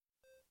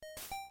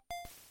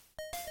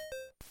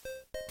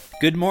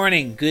Good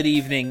morning, good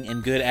evening,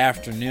 and good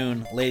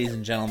afternoon, ladies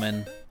and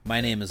gentlemen.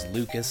 My name is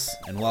Lucas,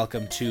 and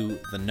welcome to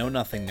the Know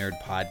Nothing Nerd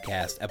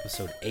Podcast,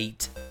 Episode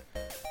 8.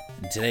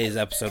 In today's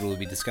episode, we'll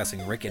be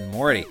discussing Rick and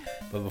Morty.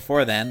 But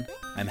before then,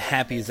 I'm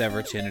happy as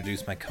ever to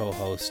introduce my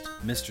co-host,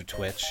 Mr.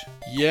 Twitch.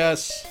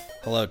 Yes.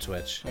 Hello,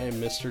 Twitch. I am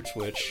Mr.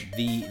 Twitch.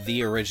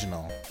 The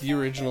original. The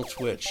original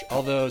Twitch.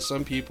 Although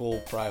some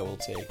people probably will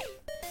take,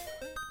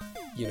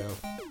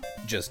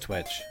 Just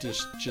Twitch.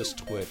 just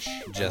Twitch.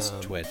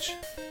 Just Twitch.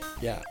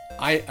 Yeah.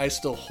 I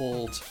still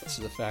hold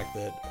to the fact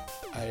that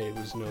I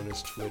was known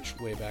as Twitch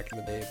way back in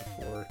the day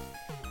before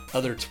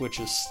other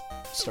Twitches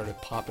started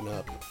popping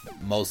up.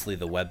 Mostly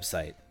the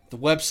website. The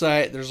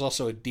website, there's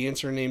also a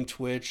dancer named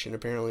Twitch, and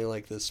apparently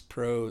like this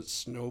pro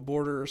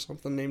snowboarder or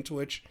something named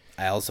Twitch.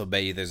 I also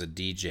bet you there's a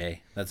DJ.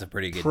 That's a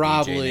pretty good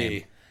Probably. DJ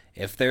name.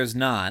 If there's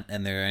not,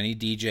 and there are any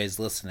DJs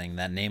listening,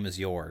 that name is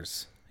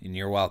yours, and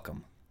you're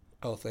welcome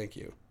Oh, thank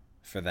you.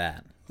 for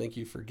that. Thank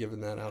you for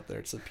giving that out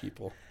there to the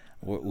people.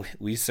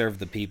 We serve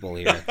the people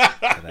here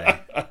today.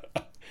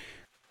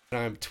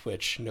 I'm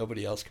Twitch.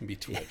 Nobody else can be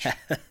Twitch.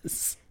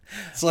 Yes.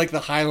 It's like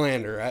the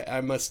Highlander. I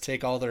must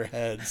take all their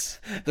heads.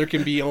 There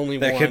can be only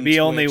one. There can be Twitch.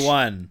 only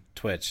one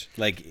Twitch,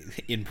 like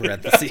in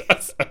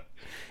parentheses,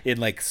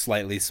 in like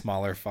slightly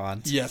smaller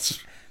font.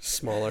 Yes,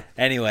 smaller.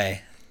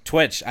 Anyway,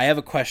 Twitch, I have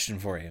a question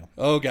for you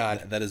Oh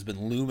God. that has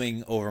been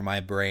looming over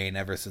my brain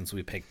ever since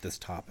we picked this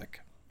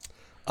topic.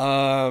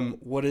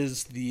 What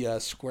is the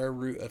square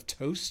root of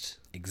toast?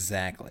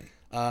 Exactly.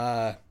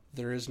 There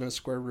is no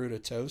square root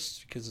of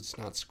toast because it's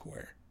not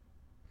square.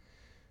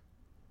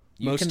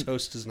 Most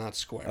toast is not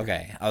square.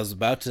 Okay, I was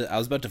about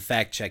to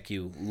fact check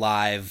you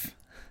live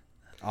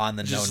on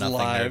the Just Know Nothing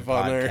live Nerd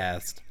on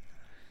there.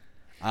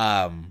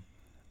 podcast.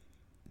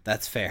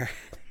 That's fair.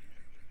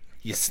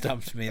 You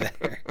stumped me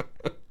there.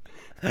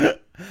 All No.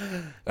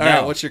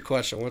 right. What's your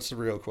question? What's the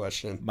real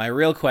question? My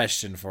real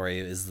question for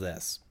you is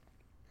this: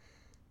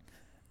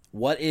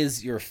 what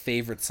is your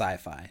favorite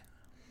sci-fi?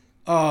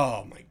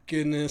 Oh my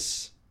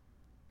goodness.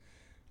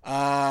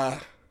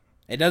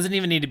 It doesn't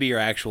even need to be your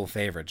actual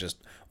favorite. Just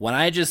when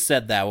I just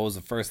said that, what was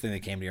the first thing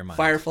that came to your mind?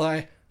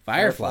 Firefly.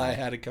 Firefly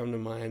had to come to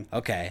mind.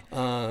 Okay.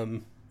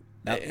 And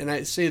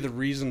I say the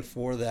reason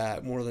for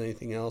that more than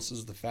anything else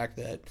is the fact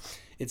that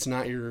it's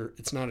not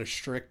a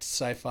strict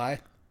sci-fi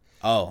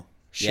Oh.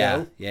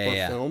 show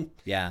Yeah. or film.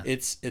 Yeah.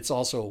 It's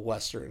also a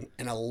Western,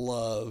 and I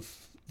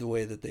love the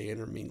way that they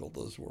intermingle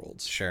those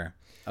worlds. Sure.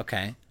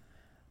 Okay.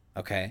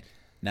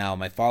 Now,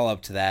 my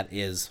follow-up to that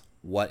is,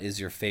 what is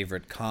your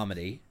favorite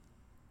comedy?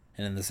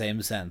 And in the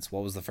same sense,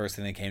 what was the first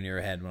thing that came to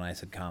your head when I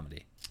said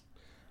comedy?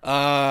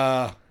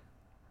 Probably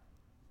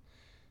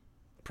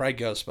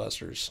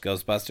Ghostbusters.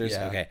 Ghostbusters?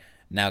 Yeah. Okay.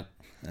 Now,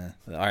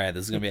 all right,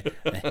 this is going to be...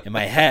 In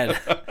my head...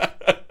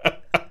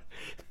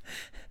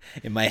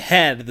 In my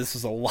head, this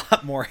was a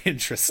lot more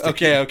interesting.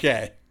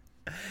 Okay.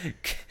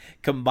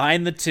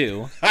 Combine the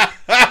two,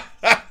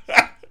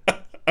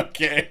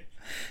 Okay.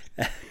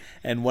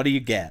 and what do you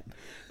get?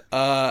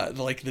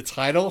 Like the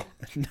title?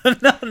 No.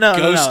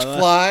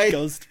 Ghostfly?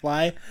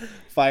 Ghostfly?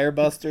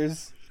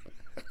 Firebusters?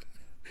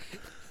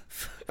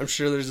 I'm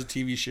sure there's a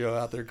TV show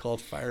out there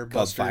called Firebusters.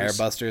 Called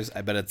Firebusters?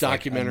 I bet it's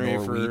Documentary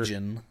like a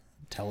Norwegian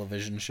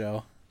television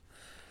show.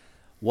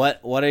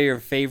 What are your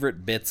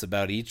favorite bits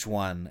about each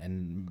one,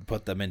 and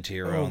put them into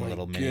your own my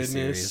little goodness.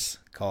 miniseries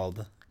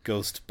called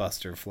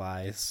Ghostbuster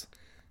Flies?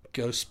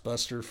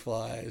 Ghostbuster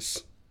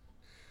Flies.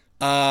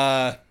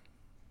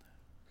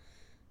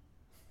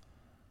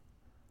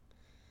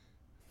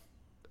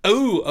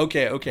 Oh,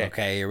 okay.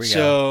 Okay, here we go.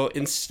 So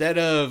instead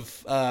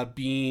of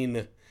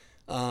being,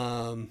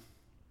 to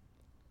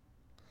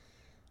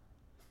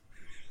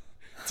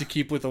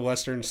keep with the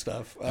Western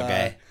stuff.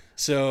 Okay.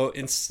 So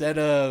instead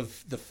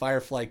of the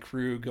Firefly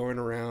crew going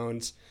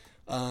around,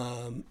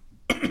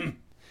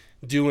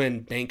 doing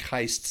bank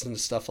heists and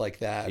stuff like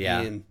that,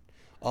 Yeah. being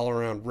all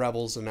around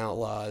rebels and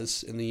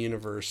outlaws in the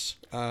universe,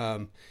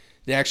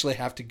 they actually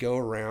have to go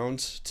around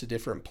to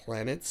different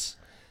planets.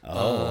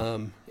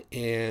 Oh.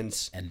 And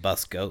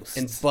bust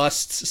ghosts.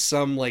 bust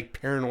some like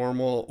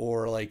paranormal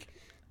or like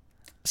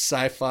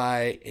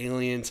sci-fi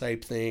alien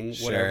type thing,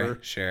 whatever.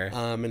 Sure.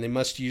 And they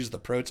must use the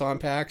proton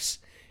packs,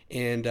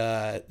 and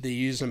they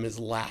use them as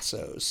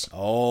lassos,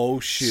 Oh,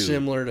 shoot.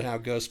 similar to how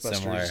Ghostbusters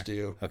Similar.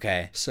 do.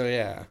 Okay. So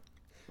yeah.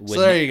 Would, So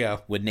there you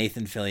go. Would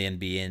Nathan Fillion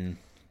be in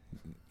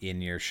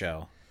your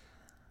show?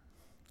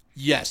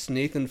 Yes,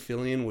 Nathan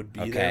Fillion would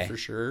be there for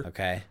sure.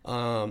 Okay.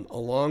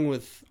 Along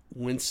with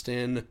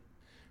Winston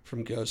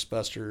from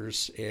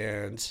Ghostbusters,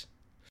 and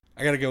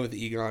I got to go with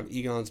Egon.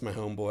 Egon's my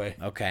homeboy.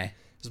 Okay.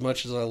 As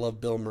much as I love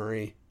Bill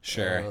Murray,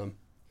 Sure.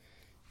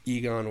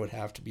 Egon would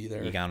have to be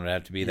there. Egon would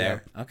have to be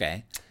there.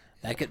 Okay.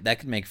 That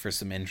could make for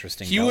some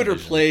interesting Egon would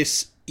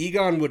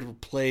television.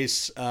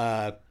 replace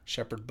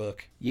Shepherd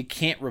Book. You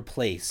can't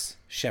replace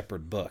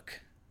Shepherd Book.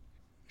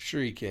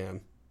 Sure you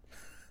can.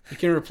 You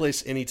can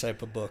replace any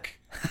type of book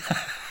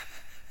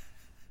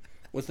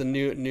with a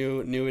new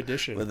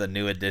edition. With a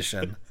new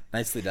edition.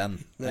 Nicely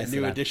done. That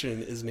new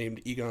edition is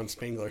named Egon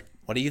Spengler.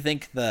 What do you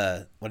think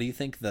the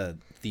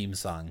theme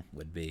song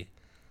would be?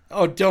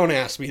 Oh, don't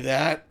ask me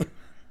that.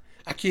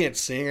 I can't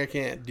sing. I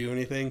can't do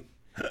anything.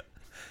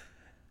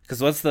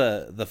 Because what's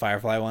the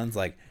Firefly ones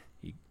like?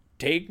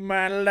 Take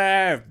my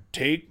life,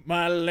 take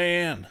my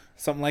land,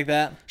 something like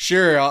that.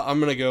 Sure, I'm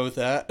gonna go with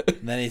that.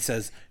 And then he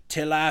says,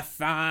 "Till I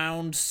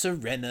found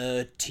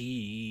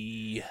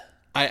serenity."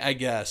 I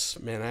guess,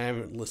 man, I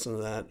haven't listened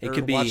to that. It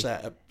could be watched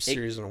that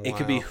series in a while. It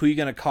could be "Who You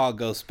Gonna Call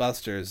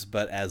Ghostbusters,"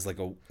 but as like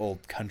a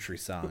old country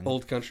song.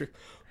 Old country.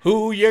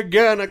 Who you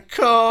gonna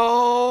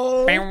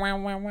call?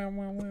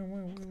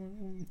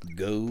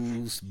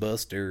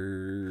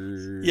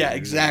 Ghostbusters. Yeah,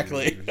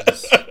 exactly.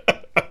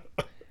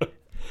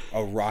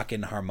 A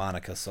rockin'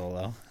 harmonica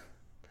solo.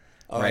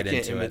 Oh, Right I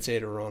can't into it.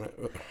 imitate a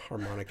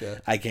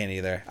harmonica. I can't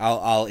either.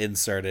 I'll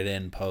insert it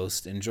in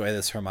post. Enjoy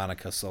this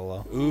harmonica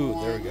solo.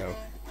 Ooh, there we go.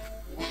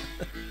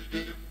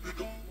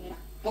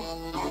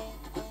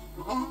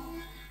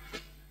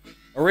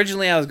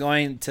 Originally, I was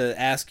going to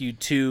ask you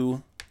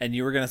two, and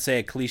you were going to say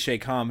a cliche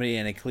comedy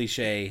and a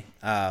cliche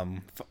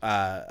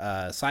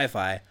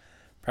sci-fi,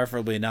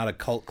 preferably not a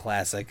cult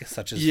classic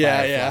such as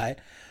Firefly. Yeah.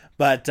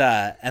 But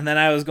and then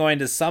I was going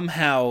to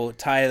somehow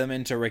tie them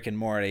into Rick and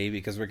Morty,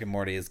 because Rick and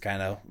Morty is kind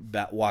of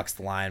walks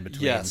the line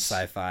between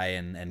sci-fi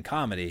and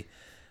comedy.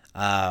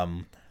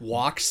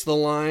 Walks the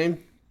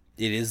line.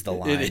 It is the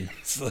line. It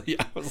is.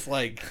 I was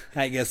like,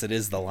 I guess it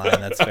is the line.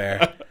 That's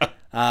fair.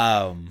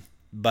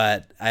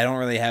 But I don't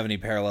really have any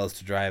parallels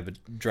to draw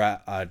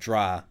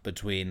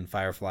between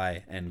Firefly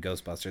and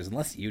Ghostbusters,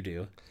 unless you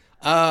do.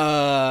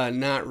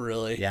 not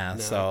really. Yeah. No.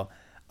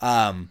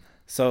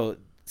 So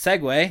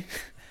segue.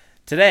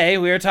 Today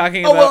we are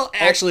talking Oh about. well,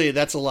 actually,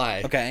 that's a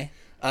lie. Okay.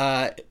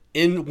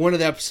 In one of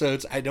the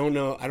episodes, I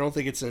don't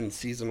think it's in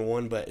season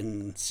 1, but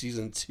in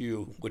season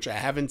 2, which I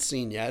haven't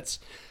seen yet.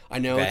 I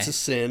know it's a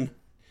sin.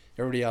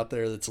 Everybody out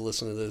there that's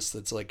listening to this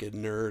that's like a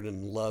nerd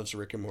and loves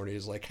Rick and Morty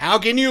is like, how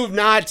can you have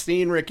not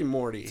seen Rick and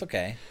Morty? It's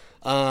okay.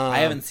 I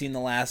haven't seen the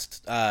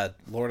last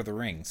Lord of the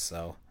Rings,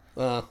 so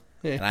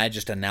and I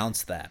just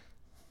announced that.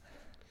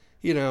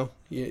 You know,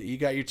 you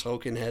got your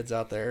token heads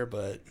out there,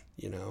 but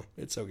you know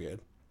it's so good.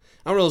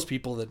 I'm one of those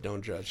people that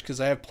don't judge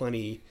because I have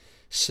plenty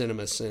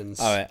cinema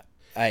sins. Oh,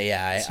 I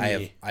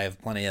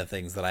have plenty of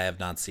things that I have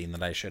not seen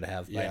that I should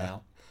have by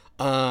now.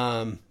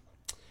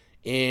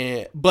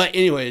 But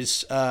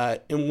anyways,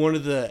 in one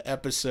of the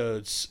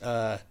episodes,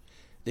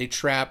 they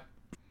trap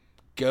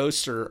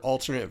ghosts or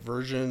alternate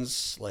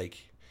versions,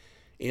 like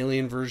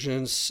alien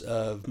versions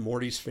of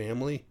Morty's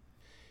family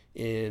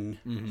in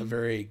a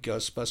very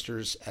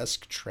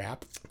Ghostbusters-esque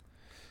trap.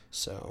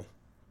 So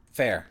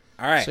fair.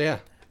 All right. So yeah.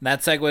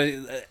 That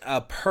segue,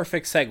 a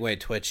perfect segue,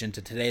 Twitch,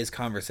 into today's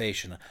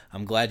conversation.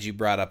 I'm glad you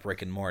brought up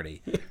Rick and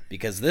Morty,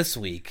 because this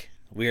week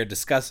we are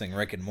discussing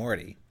Rick and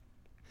Morty.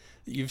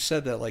 You've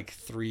said that like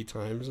 3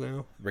 times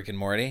now. Rick and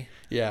Morty?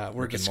 Yeah,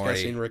 we're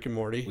discussing Rick and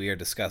Morty. We are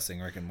discussing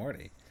Rick and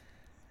Morty.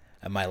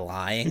 Am I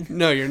lying?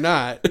 No, you're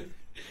not.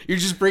 You're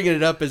just bringing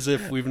it up as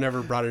if we've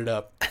never brought it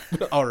up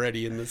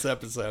already in this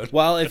episode.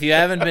 Well, if you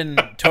haven't been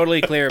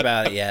totally clear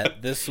about it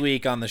yet, this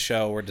week on the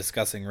show we're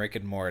discussing Rick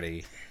and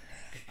Morty.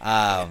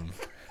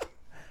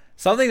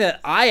 Something that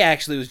I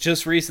actually was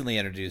just recently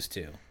introduced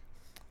to.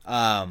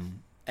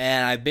 And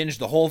I binged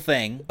the whole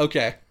thing.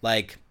 Okay.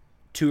 Like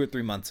 2 or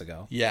 3 months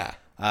ago. Yeah.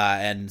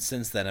 And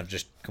since then I've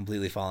just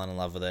completely fallen in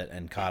love with it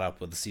and caught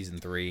up with season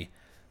 3.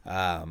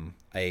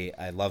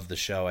 I love the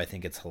show. I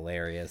think it's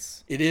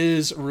hilarious. It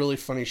is a really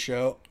funny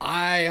show.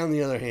 I, on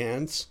the other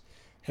hand,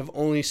 have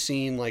only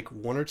seen like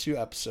 1 or 2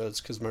 episodes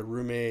because my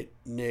roommate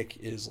Nick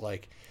is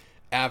like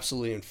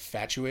absolutely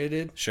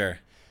infatuated. Sure.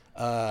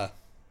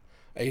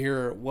 I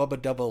hear wubba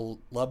dubba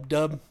lub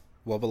dub.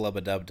 Wubba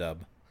lubba dub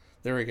dub.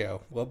 There we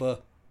go. Wubba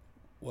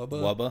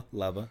lubba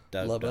dub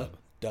lubba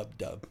dub.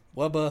 dub.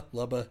 Wubba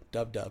lubba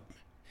dub dub.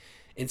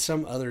 And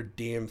some other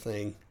damn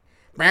thing.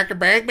 Back.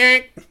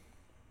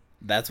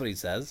 That's what he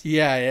says?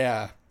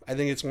 Yeah. I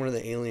think it's one of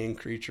the alien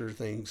creature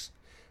things.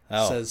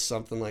 Oh. Says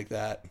something like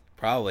that.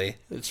 Probably.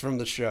 It's from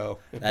the show.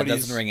 That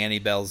doesn't ring any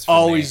bells for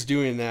always me.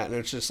 Doing that, and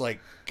it's just like,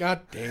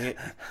 God dang it.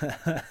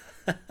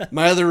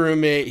 My other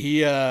roommate,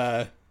 he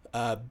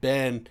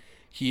Ben,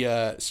 he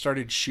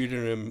started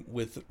shooting him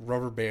with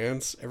rubber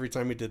bands every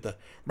time he did the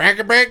back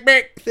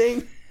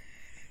thing.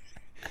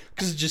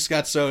 Because it just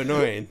got so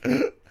annoying.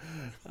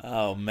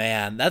 Oh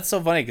man, that's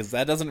so funny because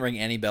that doesn't ring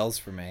any bells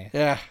for me.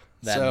 Yeah.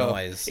 That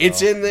noise. So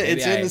it's in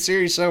the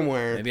series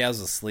somewhere. Maybe I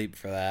was asleep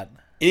for that.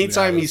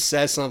 Anytime he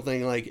says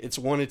something, like, it's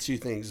 1 of 2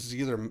 things. It's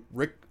either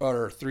Rick,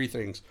 or 3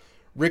 things.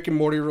 Rick and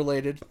Morty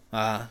related,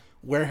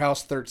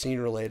 Warehouse 13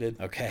 related,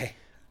 okay,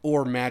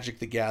 or Magic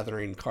the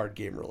Gathering card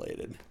game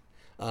related.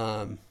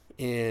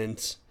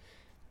 And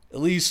at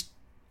least,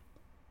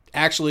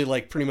 actually,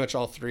 like, pretty much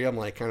all 3, I'm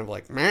like, kind of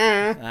like,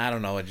 meh. I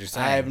don't know what you're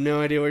saying. I have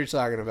no idea what you're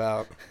talking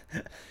about.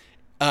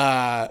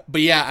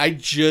 But yeah, I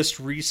just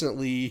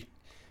recently,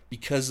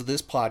 because of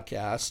this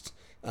podcast,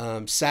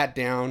 sat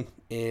down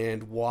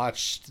and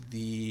watched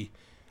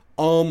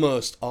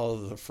almost all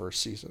of the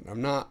first season.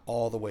 I'm not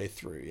all the way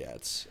through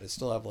yet. I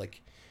still have like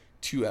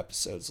 2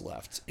 episodes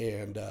left,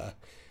 and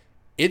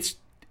it's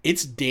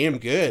damn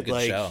good. It's a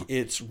good show.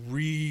 It's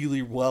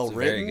really well It's a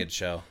written. very good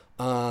show.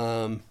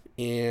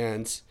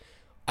 And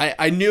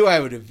I knew I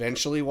would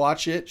eventually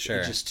watch it. Sure.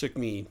 It just took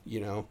me,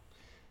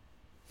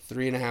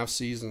 3.5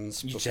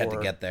 seasons. You just had to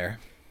get there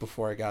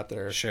before I got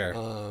there.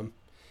 Sure.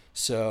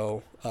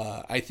 So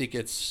I think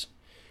it's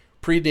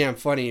pretty damn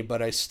funny,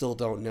 but I still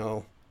don't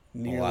know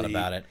nearly a lot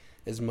about it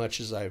as much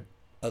as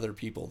other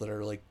people that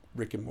are like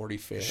Rick and Morty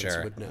fans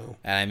would know.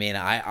 And I mean,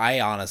 I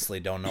honestly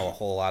don't know a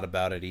whole lot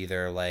about it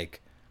either.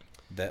 Like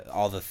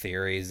all the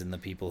theories and the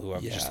people who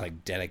have just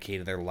like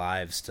dedicated their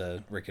lives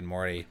to Rick and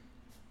Morty.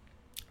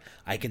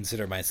 I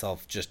consider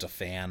myself just a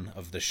fan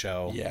of the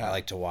show. Yeah. I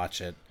like to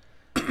watch it.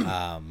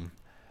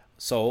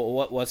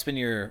 So what's been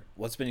your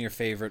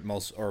favorite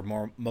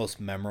most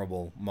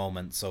memorable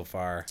moment so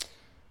far?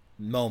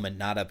 Moment,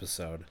 not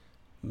episode.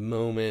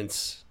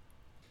 Moments.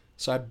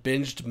 So I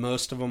binged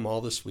most of them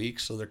all this week,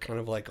 so they're kind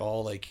of like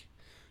all like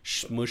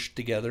smushed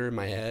together in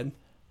my head.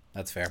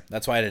 That's fair.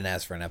 That's why I didn't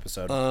ask for an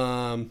episode.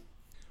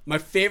 My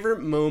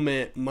favorite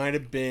moment might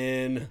have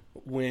been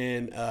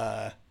when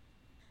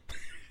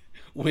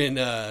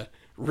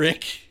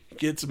Rick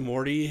gets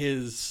Morty,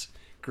 his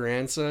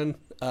grandson,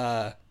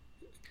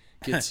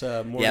 gets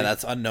Morty. Yeah,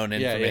 that's unknown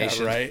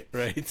information. Yeah,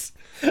 right.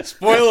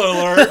 Spoiler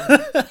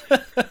alert.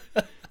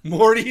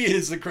 Morty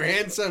is the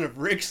grandson of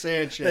Rick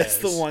Sanchez. That's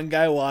the one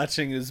guy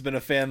watching who's been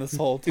a fan this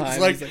whole time. It's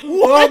like,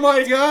 oh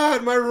my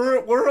god, my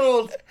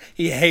world.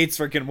 He hates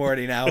Rick and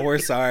Morty now. We're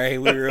sorry.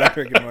 We ruined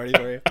Rick and Morty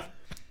for you.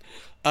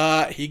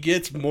 He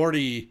gets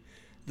Morty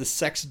the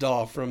sex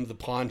doll from the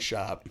pawn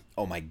shop.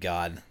 Oh my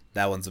god.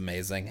 That one's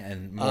amazing.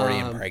 And Morty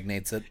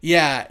impregnates it.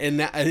 Yeah,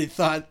 and I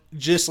thought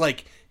just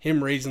like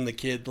him raising the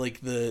kid, like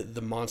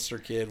the monster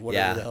kid,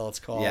 whatever the hell it's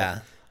called.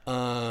 Yeah.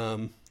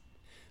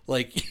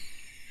 Like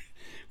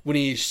when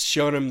he's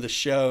showing him the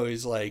show,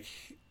 he's like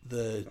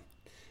the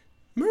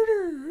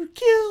murder,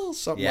 kill,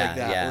 something like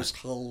that. Yeah. It was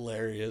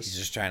hilarious. He's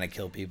just trying to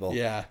kill people.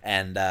 Yeah.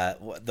 And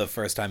the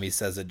first time he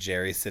says it,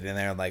 Jerry's sitting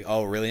there and like,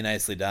 oh, really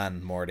nicely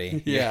done,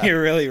 Morty. Yeah.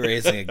 You're really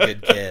raising a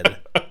good kid.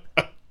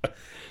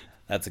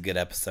 That's a good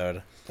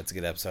episode.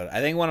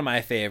 I think one of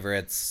my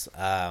favorites,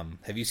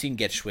 have you seen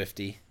Get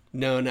Swifty?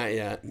 No, not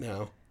yet.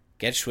 No.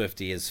 Get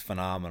Swifty is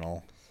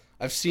phenomenal.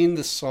 I've seen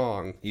the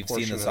song. You've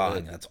seen the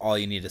song. That's all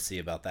you need to see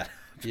about that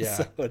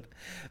episode. Yeah.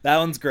 That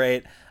one's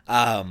great.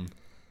 But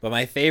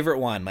my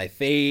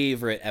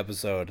favorite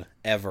episode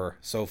ever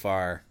so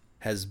far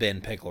has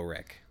been Pickle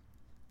Rick.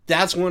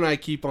 That's one I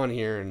keep on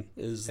hearing.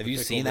 Have you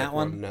seen that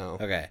one? No.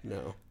 Okay.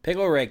 No.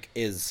 Pickle Rick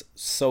is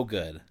so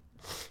good.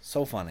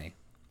 So funny.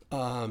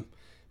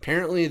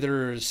 Apparently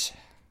there's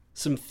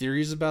some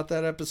theories about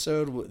that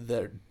episode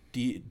that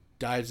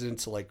dives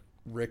into like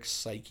Rick's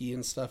psyche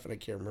and stuff, and I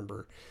can't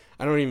remember.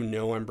 I don't even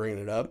know why I'm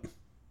bringing it up.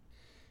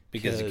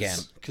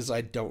 Because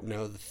I don't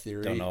know the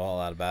theory. Don't know a whole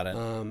lot about it.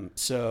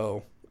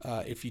 So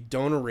if you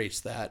don't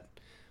erase that,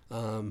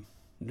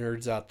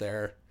 nerds out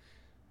there,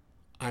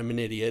 I'm an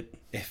idiot.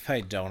 If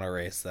I don't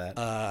erase that,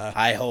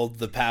 I hold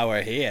the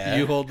power here.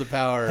 You hold the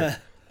power.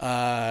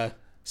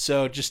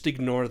 So just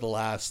ignore the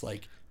last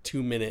like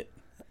 2-minute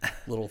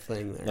little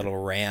thing there. Little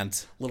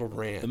rant.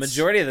 The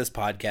majority of this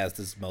podcast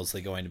is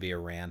mostly going to be a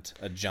rant,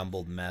 a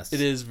jumbled mess.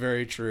 It is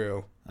very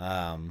true.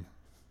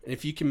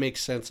 If you can make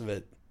sense of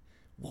it,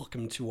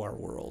 welcome to our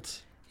world.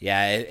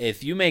 Yeah,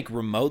 if you make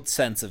remote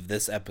sense of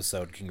this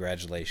episode,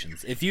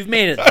 congratulations. If you've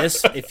made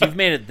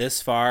it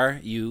this far,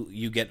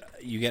 you get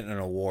an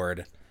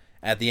award.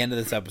 At the end of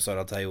this episode,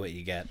 I'll tell you what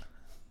you get.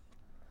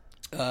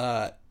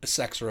 A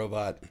sex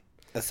robot.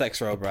 A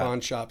sex robot. A pawn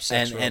shop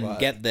sex robot. And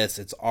get this,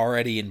 it's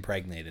already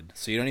impregnated.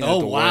 So you don't even have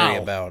to worry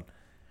about...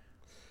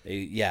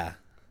 Yeah.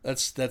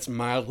 That's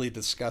mildly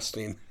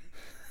disgusting.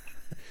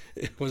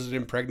 Was it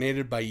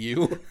impregnated by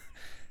you?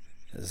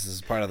 This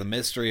is part of the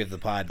mystery of the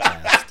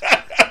podcast.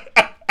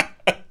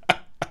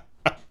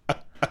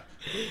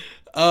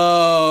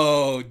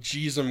 Oh,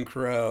 jeezum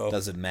crow.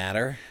 Does it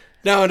matter?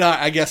 No,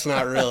 I guess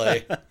not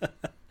really.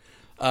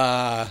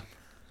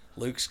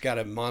 Luke's got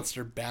a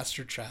monster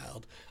bastard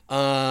child.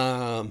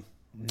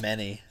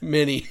 Many.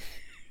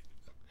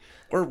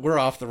 We're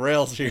off the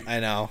rails here. I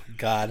know.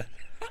 God.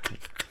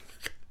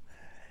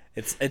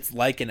 It's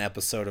like an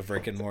episode of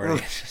Rick and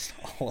Morty. It's just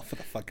all over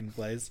the fucking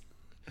place.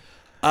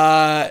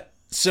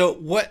 So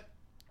what?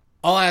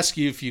 I'll ask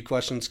you a few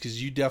questions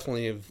because you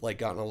definitely have like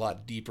gotten a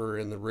lot deeper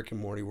in the Rick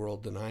and Morty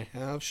world than I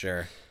have.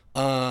 Sure.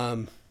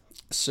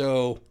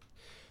 So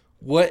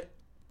what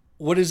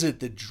is it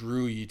that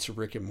drew you to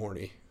Rick and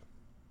Morty?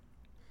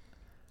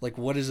 Like,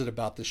 what is it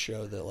about the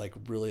show that like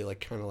really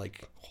like kind of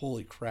like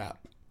holy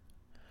crap?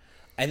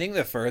 I think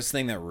the first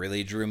thing that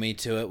really drew me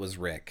to it was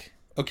Rick.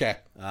 Okay.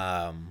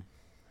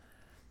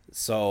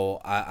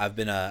 So I've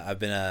been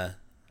a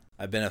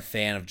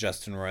fan of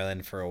Justin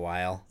Roiland for a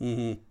while.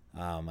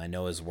 Mm-hmm. I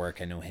know his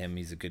work. I know him.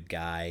 He's a good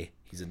guy.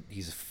 He's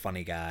a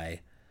funny guy.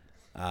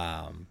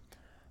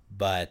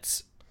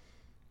 But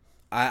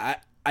I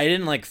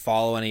didn't like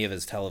follow any of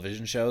his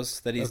television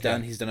shows that he's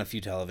done. He's done a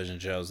few television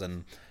shows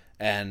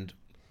and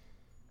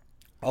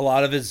a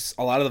lot of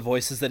the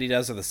voices that he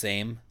does are the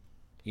same.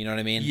 You know what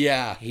I mean?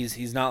 Yeah.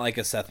 He's not like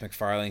a Seth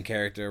MacFarlane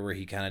character where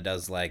he kind of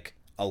does like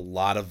a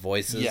lot of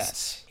voices.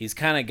 Yes. He's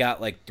kind of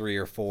got like 3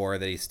 or 4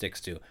 that he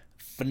sticks to.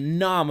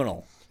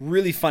 Phenomenal,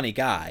 really funny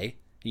guy.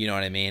 You know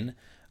what I mean?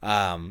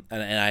 And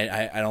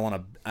I don't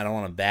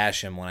want to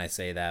bash him when I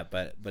say that,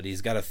 but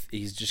he's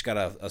just got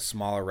a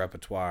smaller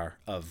repertoire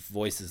of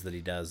voices that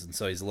he does, and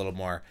so he's a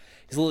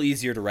little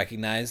easier to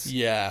recognize.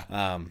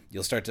 Yeah.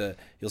 You'll start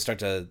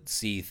to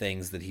see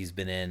things that he's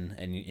been in,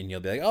 and you'll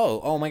be like,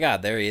 oh my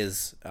God, there he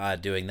is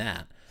doing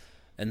that.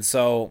 And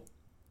so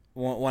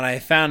when I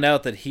found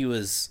out that he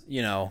was,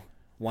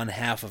 one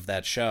half of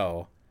that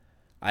show,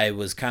 I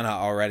was kind of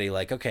already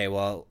like, okay,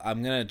 well,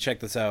 I'm going to check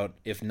this out,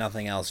 if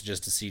nothing else,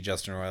 just to see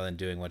Justin Roiland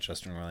doing what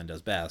Justin Roiland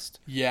does best.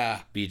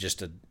 Yeah. Be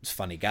just a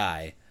funny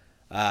guy.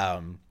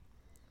 But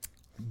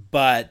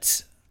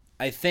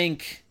I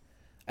think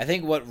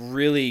what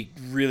really,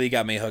 really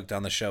got me hooked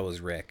on the show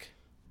was Rick.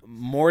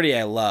 Morty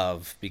I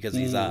love because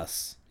he's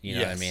us. You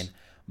know what I mean?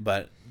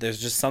 But there's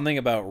just something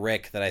about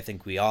Rick that I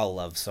think we all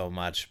love so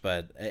much.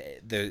 But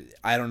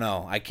I don't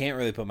know. I can't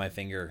really put my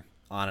finger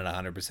on it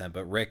 100%,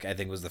 but Rick I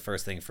think was the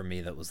first thing for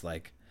me that was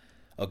like,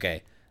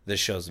 okay, this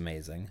show's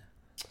amazing.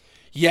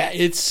 Yeah,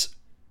 it's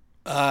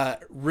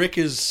Rick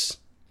is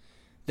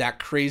that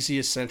crazy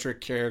eccentric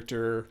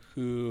character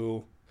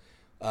who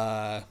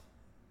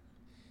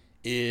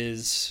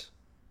is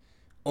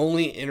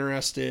only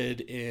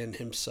interested in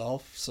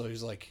himself, so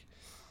he's like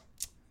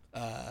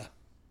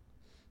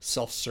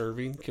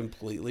self-serving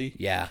completely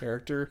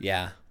character.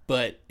 Yeah.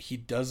 But he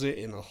does it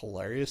in a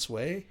hilarious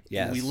way.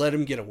 Yes. We let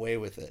him get away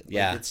with it.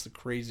 Yeah. It's the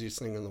craziest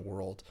thing in the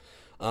world.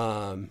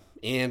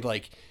 And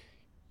like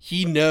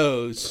he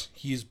knows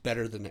he's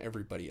better than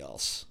everybody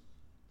else.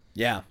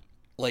 Yeah.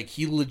 Like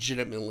he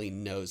legitimately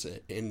knows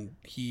it, and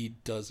he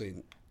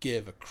doesn't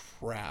give a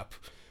crap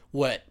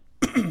what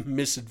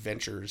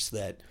misadventures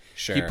that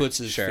he puts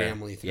his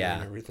family through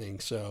and everything.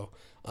 So,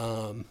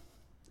 and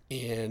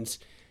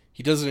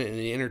he does it in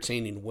an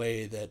entertaining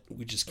way that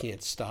we just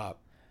can't stop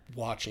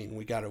watching.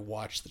 We got to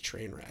watch the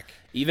train wreck.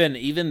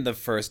 Even the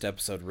first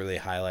episode really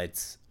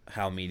highlights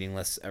how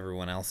meaningless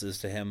everyone else is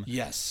to him.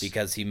 Yes,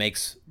 because he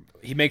makes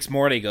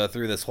Morty go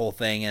through this whole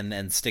thing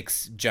and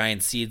sticks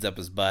giant seeds up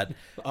his butt,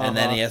 and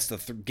then he has to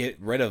get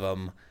rid of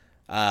them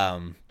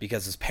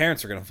because his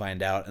parents are going to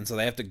find out, and so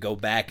they have to go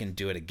back and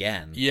do it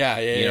again. Yeah,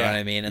 you know what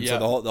I mean. And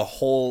so the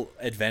whole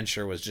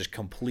adventure was just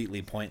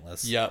completely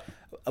pointless. Yep.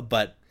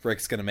 But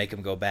Rick's going to make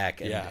him go back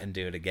and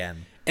do it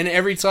again. And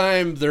every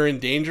time they're in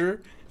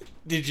danger,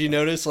 did you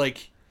notice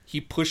like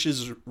he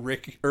pushes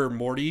Rick or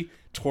Morty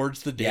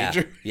towards the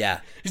danger?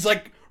 Yeah. He's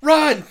like,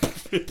 run!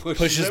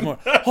 Pushes more.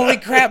 Holy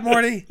crap,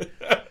 Morty!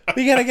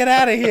 We gotta get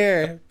out of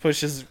here.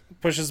 Pushes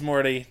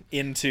Morty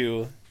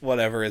into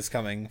whatever is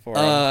coming for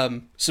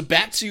him. So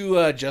back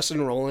to Justin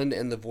Roiland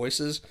and the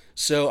voices.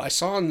 So I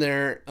saw him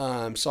there.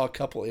 Saw a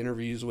couple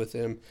interviews with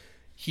him.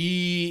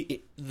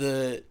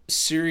 The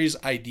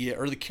series idea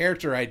or the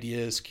character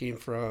ideas came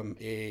from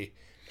a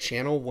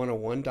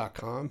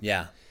channel101.com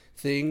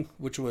thing,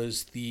 which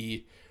was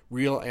the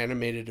Real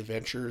Animated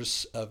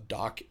Adventures of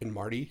Doc and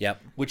Marty. Yep.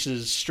 Which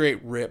is straight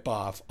rip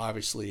off,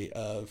 obviously,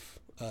 of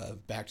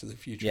Back to the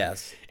Future.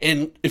 Yes.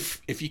 And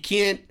if you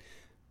can't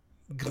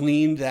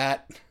glean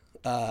that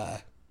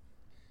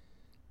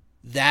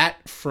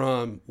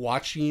from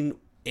watching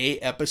a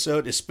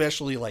episode,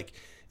 especially like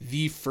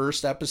the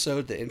first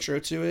episode, the intro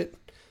to it,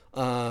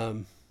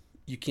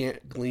 you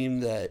can't glean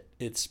that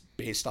it's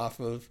based off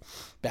of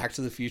Back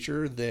to the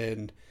Future,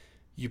 then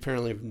you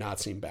apparently have not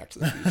seen Back to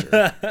the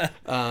Future.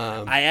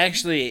 I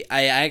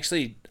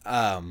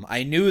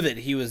knew that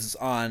he was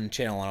on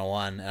Channel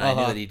 101, and I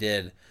knew that he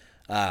did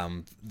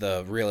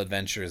the Real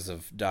Adventures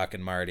of Doc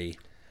and Marty,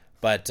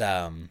 but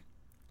I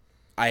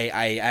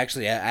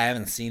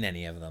haven't seen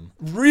any of them.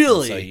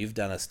 Really? So you've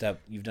done a step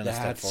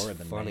forward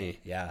than me.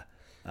 Yeah.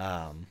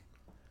 The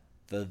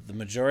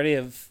majority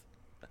of,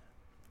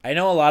 I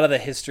know a lot of the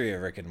history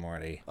of Rick and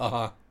Morty.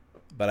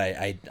 But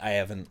I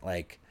haven't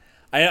like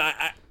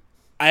I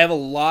have a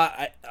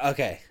lot.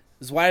 Okay,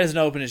 as wide as an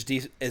open, as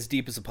deep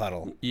as a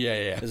puddle.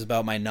 Yeah. Is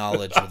about my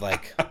knowledge of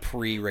like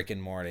pre Rick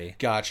and Morty.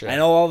 Gotcha. I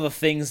know all the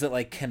things that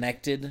like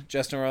connected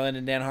Justin Roiland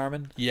and Dan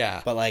Harmon.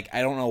 Yeah. But like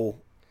I don't know.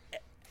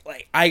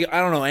 Like I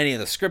don't know any of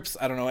the scripts.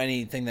 I don't know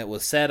anything that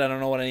was said. I don't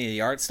know what any of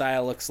the art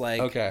style looks like.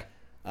 Okay.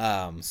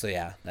 So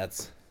yeah,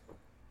 that's.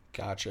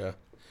 Gotcha.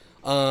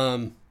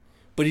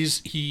 But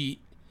he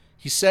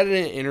said in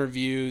an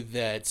interview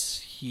that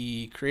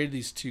he created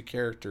these two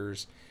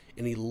characters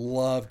and he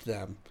loved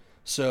them.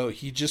 So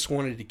he just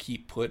wanted to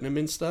keep putting them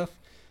in stuff.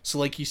 So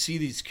like you see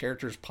these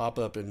characters pop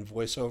up in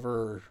voiceover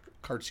or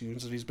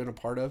cartoons that he's been a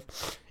part of,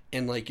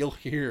 and like you'll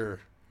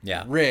hear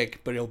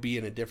Rick, but he'll be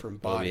in a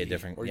different body.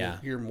 Or you'll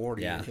hear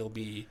Morty and he'll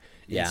be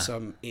in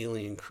some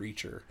alien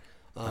creature.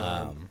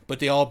 But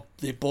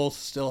they both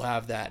still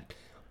have that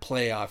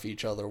play off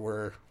each other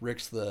where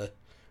Rick's the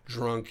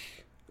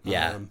drunk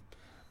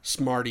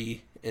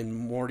smarty and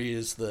Morty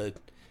is the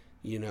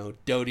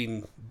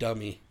doting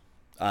dummy.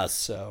 Us.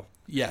 So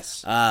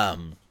yes.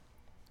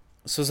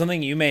 So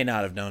something you may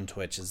not have known,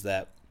 Twitch, is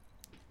that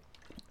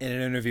in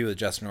an interview with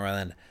Justin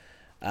Roiland,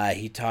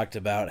 he talked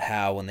about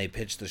how when they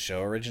pitched the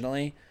show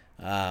originally,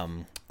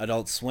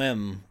 Adult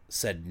Swim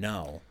said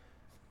no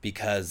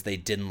because they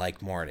didn't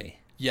like Morty.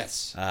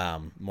 Yes.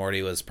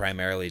 Morty was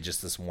primarily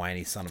just this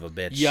whiny son of a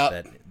bitch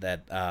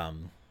that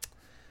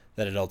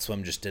Adult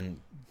Swim just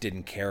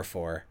didn't care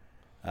for,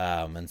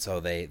 and so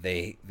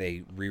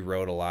they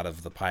rewrote a lot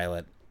of the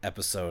pilot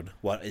episode,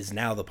 what is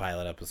now the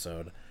pilot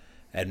episode,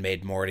 and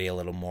made Morty a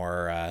little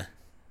more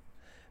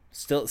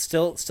still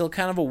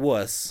kind of a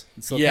wuss,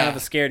 still kind of a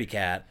scaredy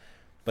cat,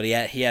 but he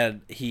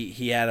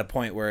had a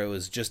point where it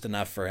was just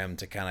enough for him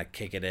to kind of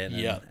kick it in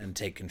and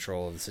take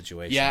control of the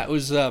situation. Yeah, it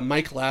was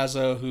Mike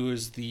Lazo, who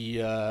is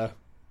the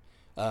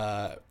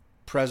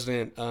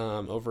president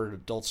over at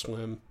Adult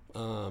Swim.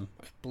 I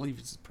believe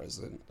he's the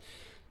president,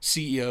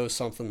 CEO,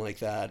 something like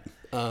that.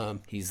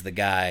 He's the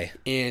guy,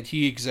 and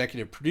he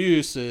executive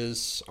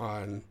produces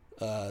on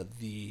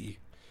the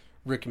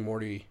Rick and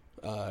Morty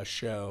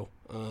show.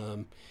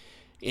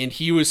 And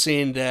he was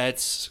saying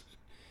that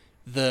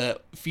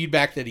the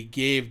feedback that he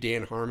gave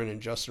Dan Harmon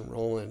and Justin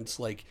Roiland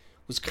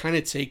was kind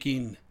of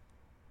taking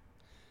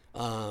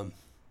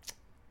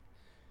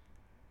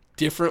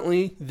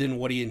differently than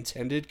what he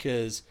intended,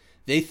 because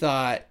they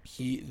thought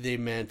they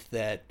meant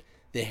that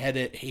they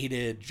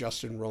hated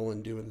Justin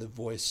Roiland doing the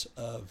voice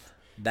of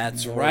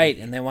That's Morty. Right,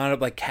 and they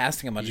wound up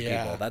casting a bunch of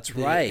people. That's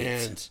right.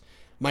 And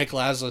Mike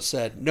Lazo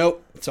said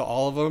nope to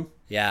all of them.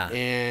 Yeah.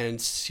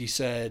 And he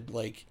said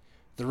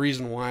the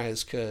reason why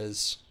is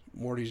because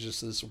Morty's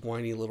just this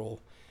whiny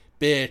little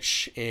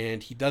bitch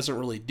and he doesn't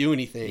really do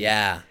anything.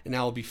 Yeah. And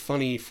that will be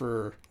funny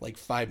for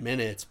 5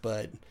 minutes,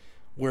 but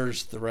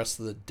where's the rest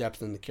of the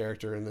depth in the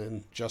character? And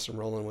then Justin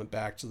Roiland went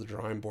back to the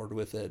drawing board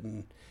with it,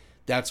 and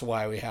that's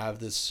why we have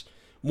this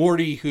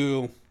Morty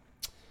who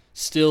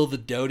still the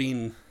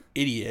doting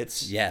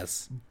idiots.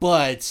 Yes.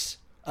 But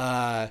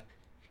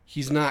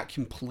he's not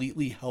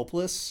completely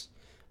helpless.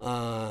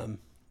 And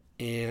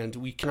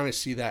we kind of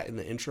see that in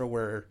the intro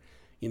where,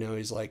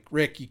 he's like,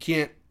 Rick, you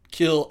can't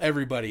kill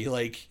everybody.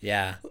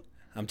 Yeah.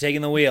 I'm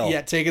taking the wheel.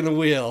 Yeah, taking the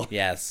wheel.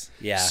 Yes.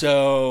 Yeah.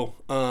 So,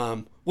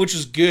 which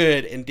is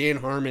good. And Dan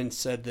Harmon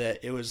said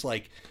that it was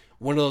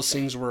one of those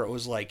things where it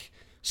was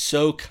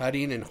so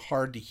cutting and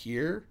hard to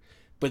hear,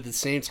 but at the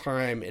same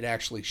time, it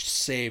actually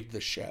saved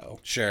the show.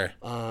 Sure.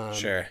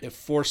 Sure. It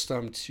forced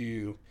them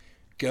to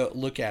go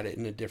look at it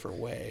in a different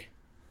way.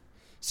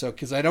 So,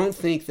 because I don't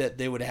think that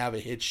they would have a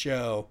hit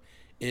show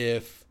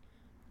if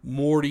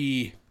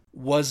Morty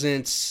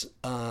wasn't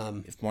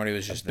if Morty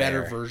was just a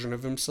better there. version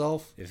of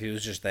himself. If he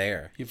was just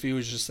there.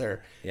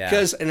 Yeah.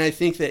 Because, and I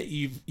think that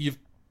you've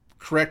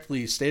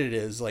correctly stated it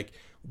is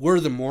we're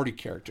the Morty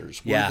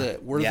characters.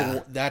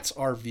 That's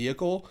our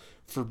vehicle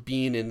for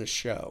being in the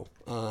show.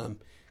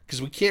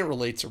 Because we can't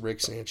relate to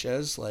Rick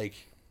Sanchez.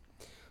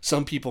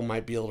 Some people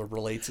might be able to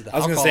relate to the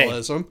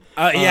alcoholism.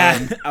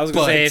 I was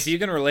going to say, if you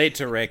can relate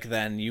to Rick,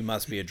 then you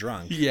must be a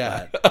drunk.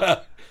 Yeah.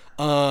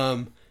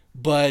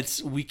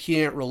 But we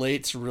can't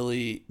relate to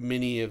really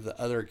many of the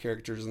other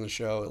characters in the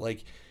show.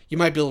 You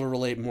might be able to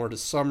relate more to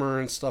Summer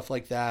and stuff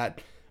like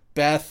that.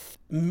 Beth,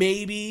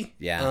 maybe.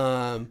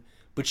 Yeah.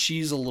 But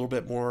she's a little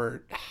bit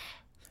more...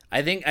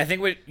 I think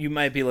what you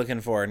might be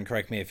looking for, and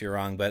correct me if you're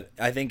wrong, but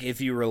I think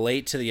if you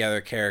relate to the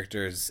other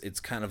characters, it's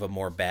kind of a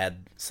more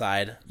bad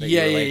side that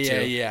you relate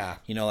to. Yeah.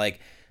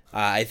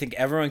 I think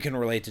everyone can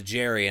relate to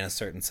Jerry in a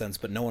certain sense,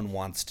 but no one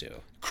wants to.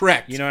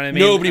 Correct. You know what I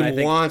mean?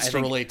 Nobody wants to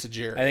relate to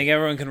Jerry. I think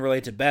everyone can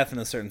relate to Beth in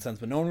a certain sense,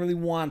 but no one really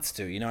wants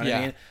to. You know what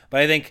I mean?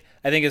 But I think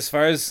as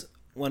far as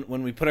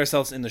when we put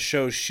ourselves in the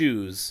show's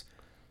shoes,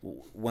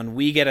 when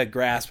we get a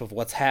grasp of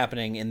what's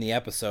happening in the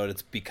episode,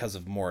 it's because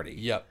of Morty.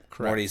 Yep,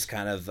 correct. Morty's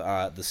kind of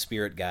the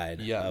spirit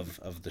guide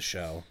of the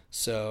show.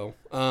 So,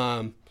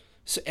 and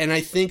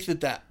I think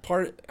that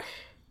part,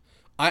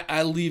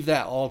 I leave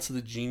that all to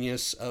the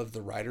genius of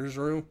the writer's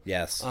room.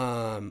 Yes.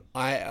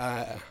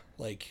 I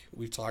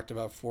we've talked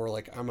about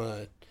before, I'm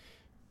a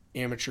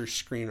amateur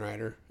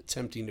screenwriter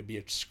attempting to be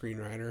a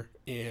screenwriter,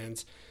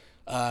 and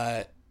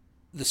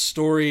the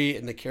story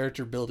and the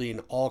character building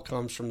all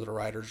comes from the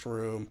writer's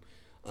room.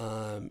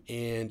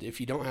 And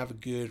if you don't have a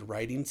good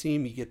writing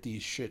team, you get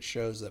these shit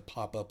shows that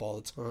pop up all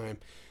the time.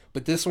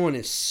 But this one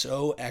is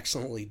so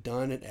excellently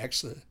done and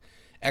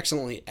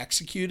excellently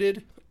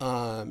executed.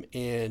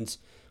 And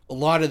a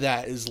lot of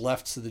that is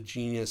left to the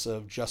genius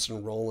of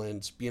Justin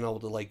Roiland being able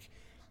to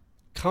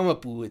come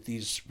up with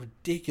these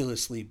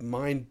ridiculously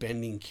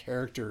mind-bending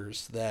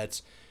characters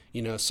that,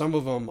 some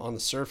of them on the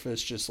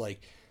surface just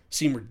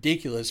seem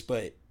ridiculous,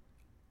 but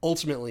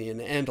ultimately in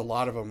the end a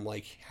lot of them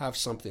have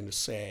something to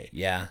say.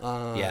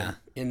 And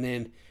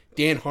then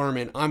Dan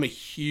Harmon, I'm a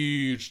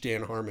huge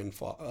Dan Harmon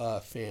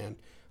fan.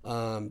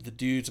 The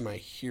dude's my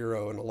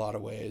hero in a lot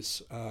of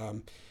ways.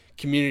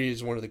 Community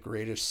is one of the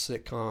greatest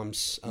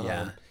sitcoms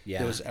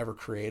that was ever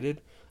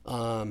created.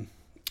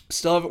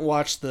 Still haven't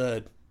watched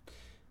the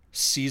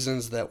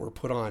seasons that were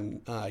put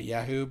on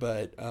Yahoo,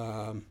 but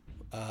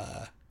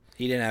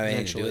he didn't have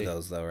anything to do with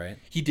those though, right?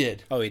 He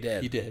did. Oh, he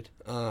did. He did.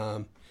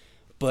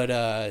 But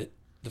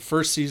the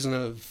first season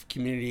of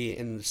Community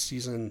and the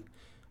season,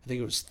 I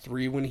think it was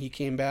 3 when he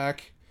came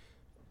back,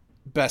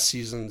 best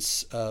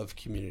seasons of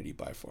Community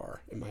by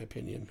far, in my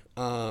opinion.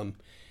 And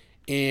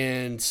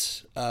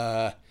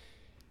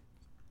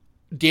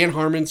Dan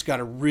Harmon's got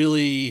a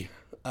really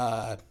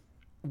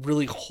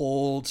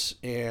hold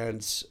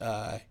and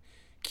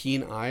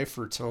keen eye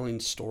for telling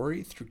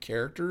story through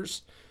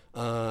characters.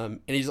 And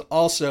he's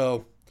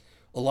also,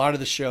 a lot of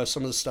the show,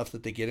 some of the stuff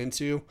that they get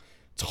into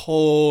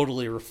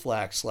totally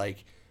reflects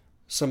like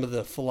some of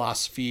the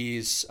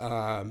philosophies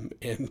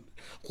and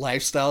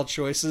lifestyle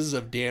choices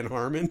of Dan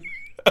Harmon.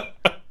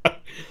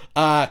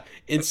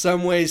 In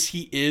some ways,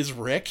 he is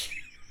Rick,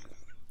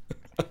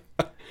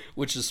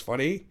 which is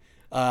funny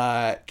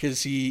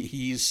because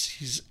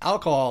he's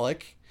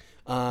alcoholic.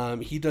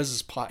 He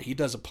does a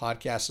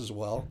podcast as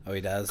well. Oh,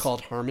 he does?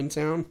 Called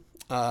Harmontown.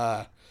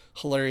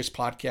 Hilarious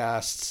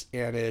podcasts,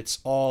 and it's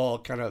all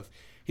kind of,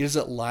 he does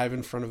it live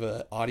in front of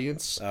an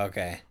audience.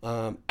 Okay.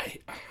 I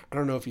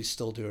don't know if he's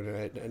still doing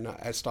it, and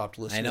I stopped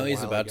listening. I know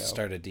he's about to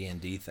start a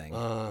D&D thing.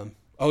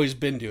 He's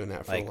been doing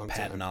that for a long time. Like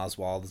Patton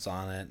Oswalt is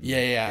on it.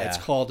 Yeah. It's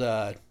called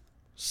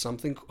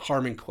something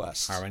Harmon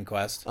Quest. Harmon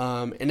Quest.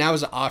 And that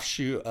was an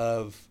offshoot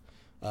of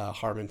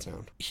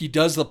Harmontown. He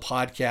does the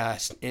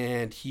podcast,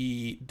 and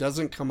he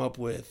doesn't come up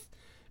with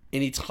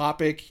any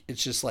topic.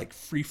 It's just like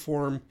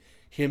freeform,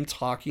 him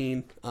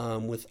talking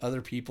with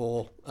other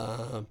people,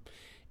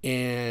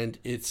 and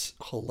it's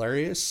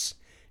hilarious.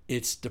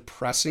 It's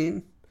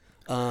depressing.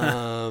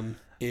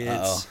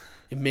 It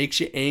makes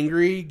you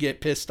angry, get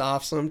pissed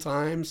off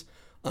sometimes,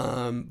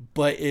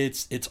 but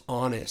it's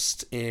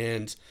honest,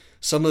 and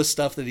some of the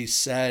stuff that he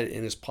said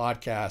in his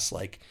podcast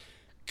like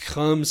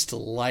comes to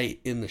light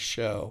in the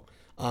show.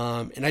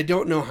 And I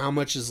don't know how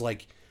much is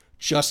like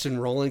Justin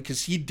Roiland,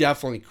 because he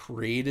definitely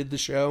created the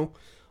show.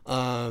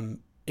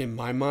 In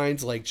my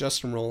mind, like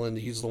Justin Roiland,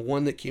 he's the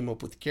one that came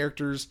up with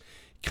characters,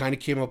 kind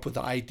of came up with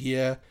the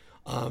idea.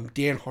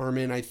 Dan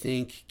Harmon, I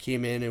think,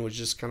 came in and was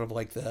just kind of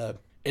like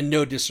and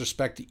no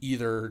disrespect to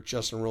either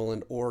Justin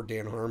Roiland or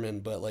Dan Harmon,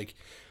 but like,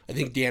 I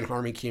think Dan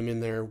Harmon came in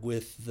there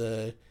with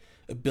the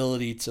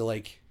ability to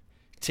like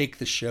take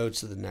the show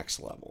to the next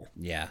level.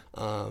 Yeah.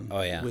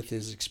 With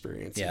his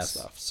experience and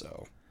stuff.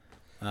 So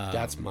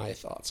that's my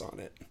thoughts on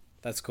it.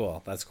 That's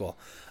cool.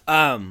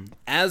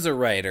 As a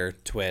writer,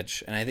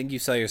 Twitch, and I think you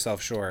sell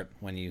yourself short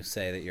when you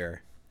say that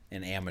you're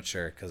an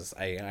amateur, because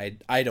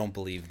I don't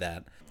believe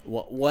that.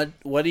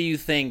 What do you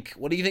think?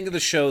 What do you think of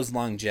the show's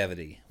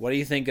longevity? What do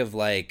you think of,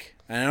 like?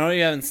 And I know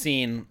you haven't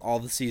seen all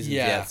the seasons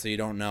yet, so you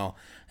don't know.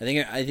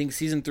 I think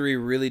season 3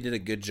 really did a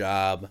good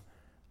job.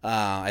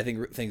 I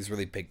think things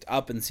really picked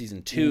up in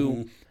season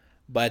 2,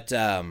 but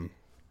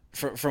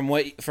from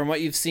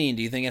what you've seen,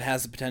 do you think it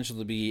has the potential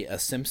to be a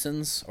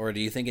Simpsons, or do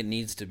you think it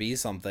needs to be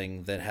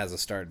something that has a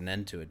start and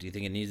end to it? Do you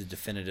think it needs a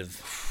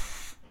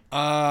definitive?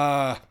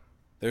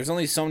 There's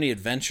only so many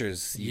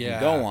adventures you can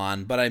go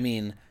on, but I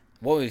mean,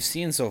 what we've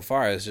seen so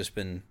far has just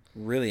been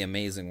really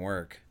amazing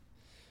work.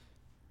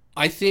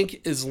 I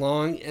think as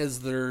long as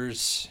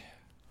there's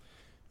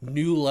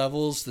new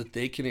levels that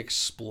they can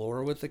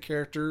explore with the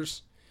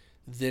characters,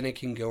 then it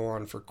can go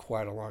on for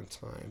quite a long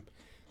time.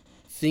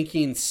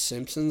 Thinking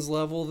Simpsons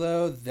level,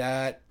 though,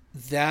 that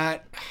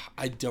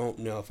I don't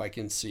know if I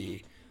can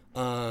see.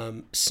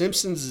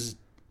 Simpsons is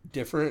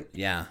different.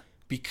 Yeah.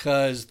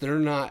 Because they're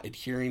not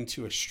adhering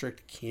to a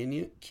strict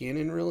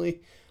canon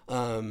really.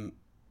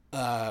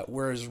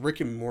 Whereas Rick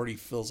and Morty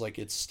feels like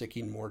it's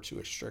sticking more to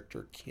a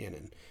stricter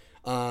canon.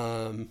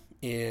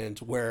 And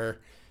where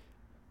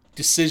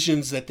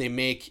decisions that they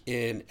make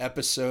in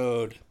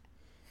episode,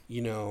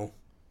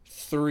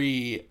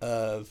 3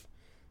 of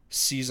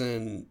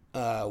season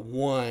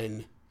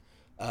 1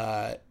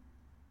 can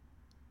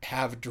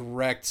have a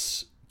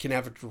direct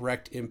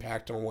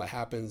impact on what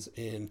happens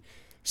in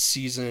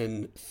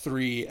season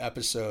 3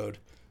 episode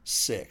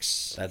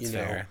 6. That's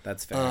fair.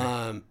 That's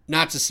fair.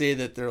 Not to say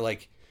that they're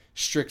like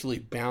strictly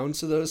bound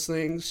to those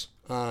things,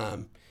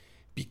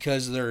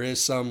 because there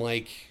is some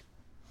like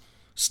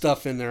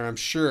stuff in there, I'm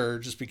sure,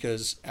 just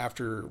because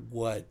after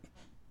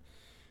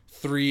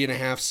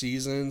 3.5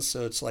 seasons,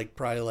 so it's like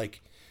probably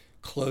like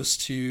close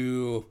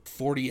to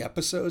 40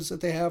 episodes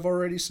that they have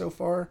already so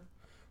far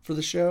for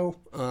the show,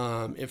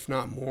 if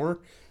not more,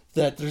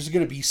 that there's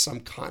going to be some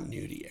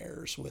continuity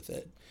errors with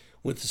it,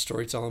 with the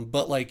storytelling.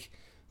 But like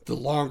the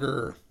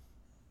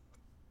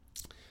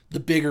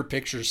bigger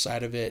picture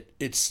side of it,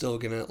 it's still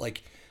going to,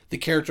 like, the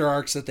character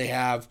arcs that they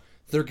have,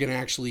 they're going to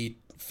actually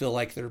feel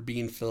like they're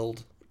being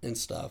filled and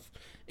stuff.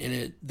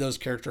 And those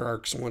character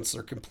arcs, once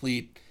they're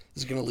complete,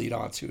 is going to lead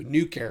on to a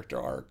new character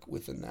arc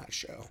within that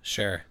show.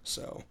 Sure.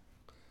 So,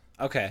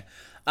 okay.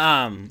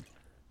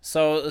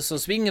 So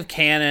speaking of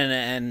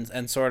canon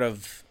and sort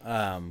of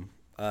a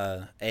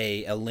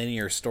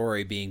linear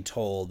story being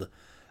told,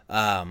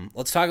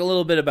 let's talk a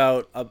little bit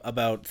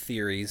about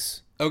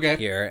theories. Okay.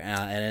 Here,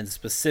 and in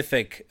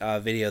specific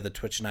video that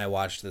Twitch and I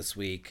watched this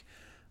week.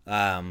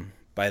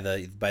 by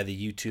the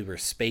YouTuber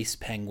Space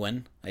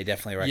Penguin. I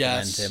definitely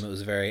recommend him. It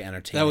was very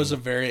entertaining. That was a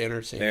very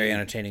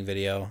entertaining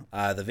video.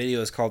 The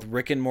video is called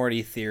Rick and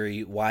Morty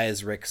Theory: Why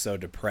is Rick so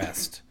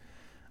depressed?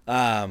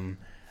 And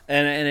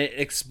it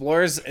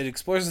explores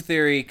the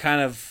theory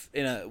kind of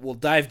we'll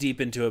dive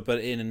deep into it, but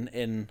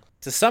in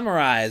to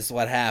summarize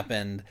what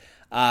happened,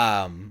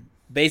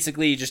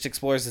 basically he just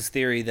explores this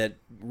theory that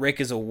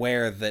Rick is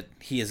aware that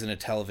he is in a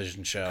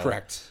television show.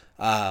 Correct.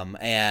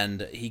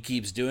 And he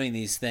keeps doing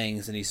these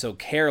things, and he's so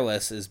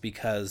careless is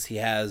because he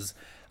has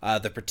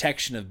the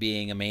protection of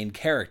being a main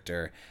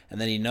character, and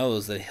then he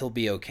knows that he'll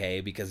be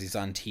okay because he's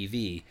on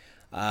TV,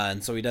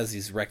 and so he does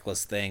these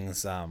reckless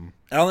things. I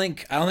don't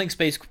think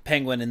Space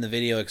Penguin in the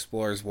video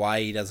explores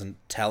why he doesn't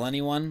tell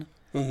anyone.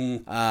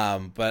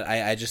 Mm-hmm. But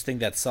I just think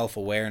that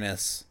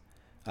self-awareness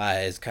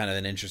is kind of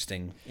an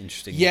interesting.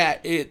 Yeah,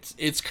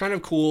 it's kind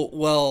of cool.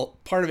 Well,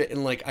 part of it,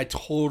 and like I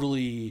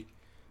totally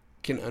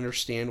can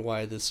understand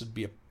why this would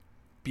be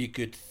a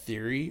good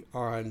theory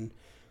on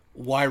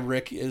why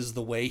Rick is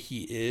the way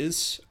he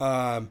is,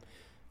 for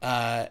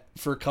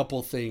a couple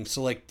of things.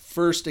 So like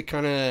first,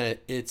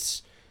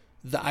 it's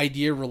the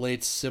idea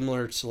relates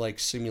similar to like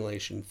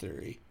simulation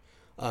theory,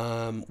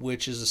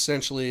 which is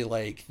essentially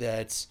like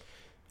that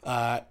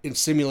in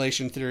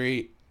simulation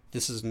theory,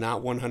 this is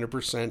not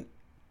 100%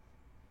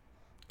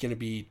 going to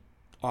be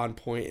on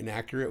point and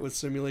accurate with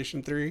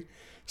simulation theory.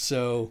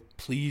 So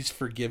please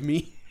forgive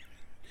me,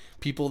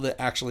 people that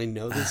actually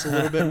know this a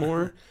little bit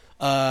more.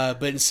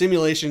 But in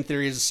simulation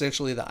theory is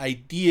essentially the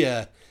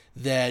idea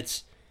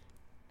that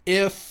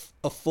if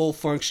a full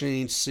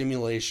functioning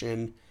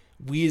simulation,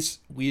 we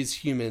as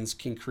humans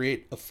can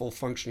create a full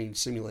functioning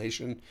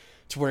simulation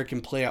to where it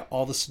can play out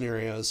all the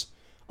scenarios,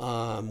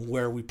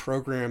 where we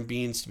program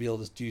beings to be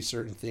able to do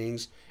certain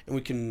things and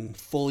we can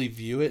fully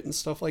view it and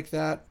stuff like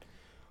that.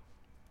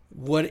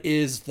 What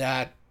is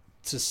that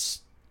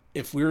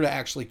if we were to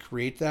actually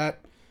create that,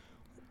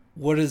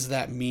 what does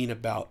that mean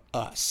about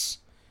us?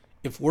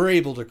 If we're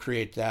able to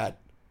create that,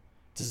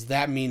 does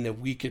that mean that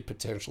we could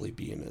potentially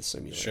be in a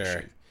simulation?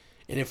 Sure.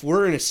 And if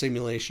we're in a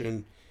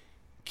simulation,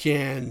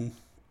 can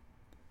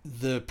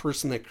the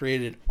person that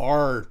created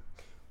our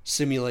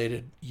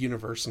simulated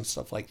universe and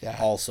stuff like that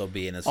also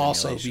be in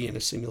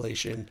a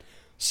simulation?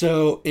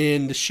 So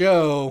in the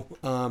show,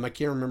 I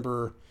can't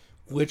remember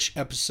which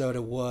episode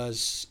it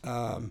was,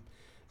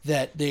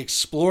 that they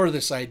explore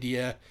this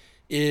idea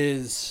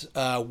is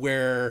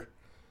where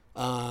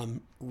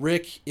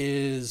Rick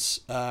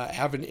is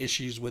having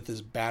issues with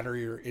his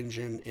battery or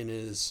engine in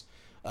his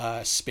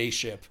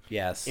spaceship.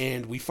 Yes.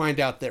 And we find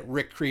out that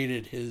Rick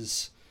created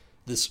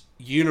this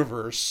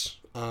universe,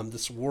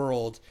 this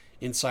world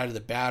inside of the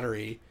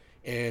battery,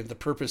 and the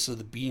purpose of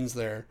the beans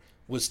there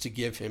was to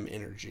give him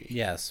energy.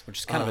 Yes, which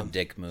is kind of a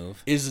dick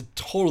move. Is a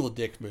total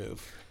dick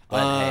move.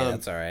 But hey,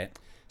 that's all right.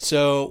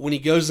 So when he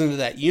goes into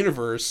that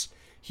universe,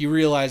 he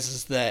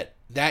realizes that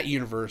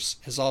universe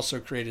has also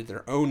created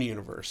their own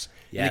universe.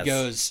 Yes. And it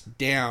goes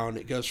down.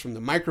 It goes from the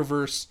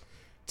microverse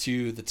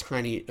to the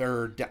tiny,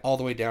 or all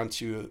the way down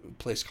to a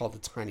place called the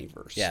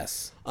Tinyverse.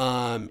 Yes.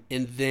 And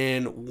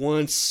then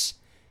once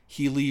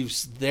he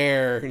leaves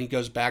there and he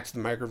goes back to the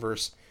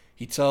microverse,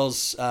 he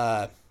tells,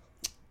 or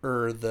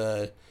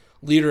the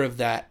leader of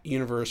that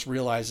universe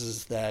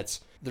realizes that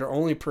their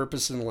only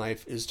purpose in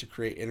life is to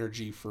create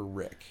energy for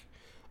Rick.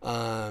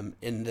 And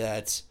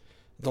that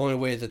the only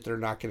way that they're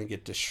not going to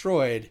get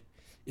destroyed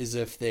is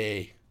if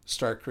they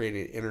start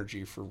creating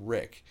energy for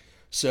Rick.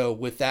 So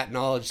with that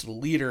knowledge, the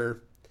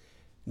leader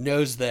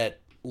knows that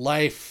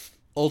life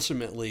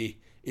ultimately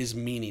is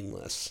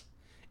meaningless,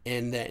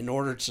 and that in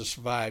order to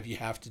survive, you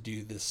have to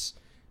do this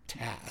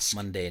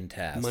mundane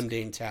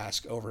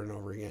task over and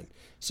over again.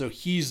 So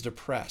he's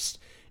depressed.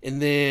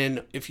 And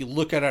then if you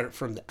look at it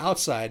from the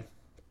outside,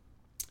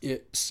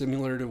 it's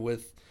similar to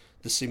with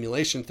the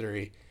simulation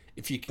theory.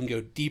 If you can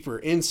go deeper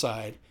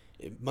inside,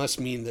 it must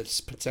mean that it's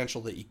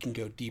potential that you can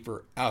go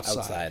deeper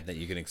outside, that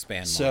you can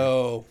expand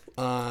more.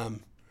 So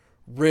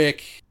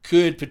Rick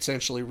could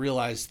potentially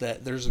realize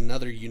that there's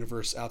another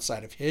universe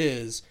outside of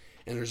his,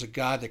 and there's a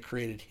God that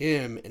created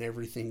him and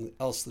everything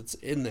else that's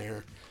in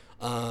there.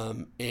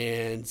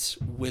 And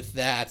with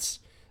that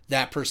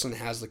person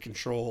has the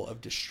control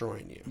of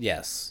destroying you.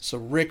 Yes. So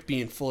Rick,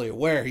 being fully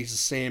aware, he's the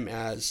same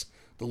as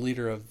the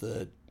leader of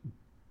the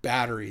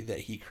battery that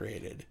he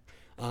created.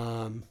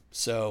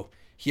 So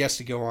he has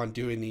to go on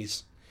doing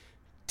these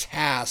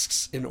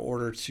tasks in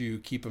order to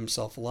keep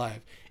himself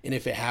alive. And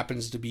if it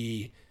happens to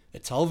be a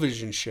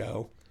television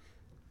show,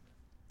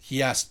 he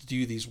has to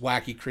do these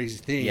wacky, crazy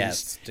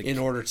things in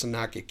order to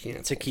not get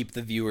canceled. To keep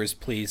the viewers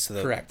pleased, so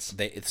that correct,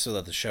 so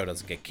that the show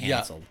doesn't get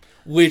canceled.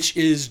 Yeah. Which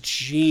is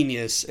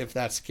genius if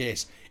that's the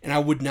case. And I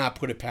would not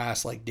put it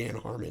past like Dan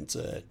Harmon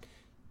to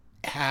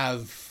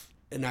have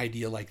an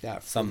idea like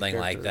that. Something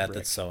like that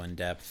that's so in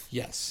depth.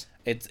 Yes.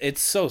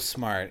 It's so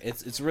smart.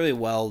 It's really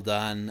well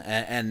done.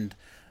 And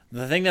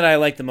the thing that I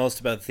like the most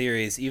about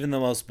theories, even the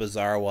most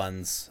bizarre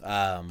ones,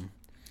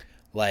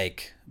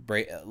 like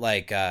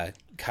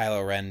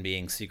Kylo Ren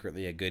being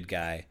secretly a good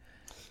guy,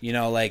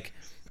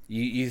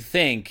 You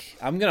think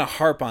I'm gonna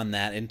harp on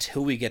that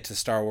until we get to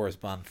Star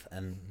Wars month,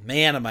 and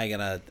man,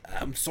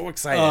 I'm so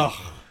excited.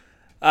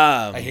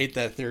 Oh, I hate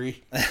that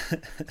theory.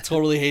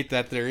 Totally hate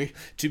that theory.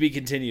 To be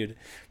continued.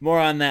 More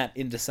on that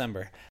in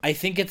December. I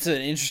think it's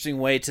an interesting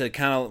way to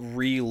kind of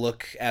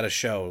re-look at a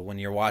show. When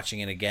you're watching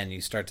it again, you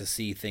start to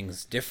see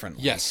things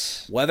differently.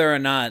 Yes. Whether or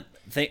not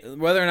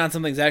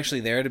something's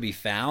actually there to be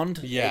found,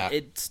 yeah,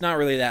 it's not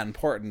really that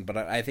important. But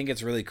I think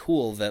it's really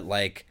cool that,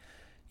 like,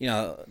 you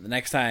know, the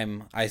next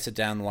time I sit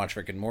down and watch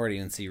Rick and Morty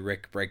and see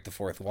Rick break the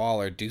fourth wall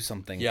or do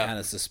something kind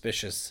of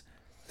suspicious,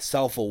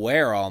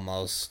 self-aware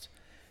almost,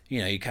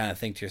 you know, you kind of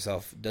think to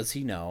yourself, does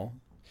he know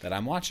that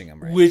I'm watching him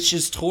right? Which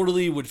is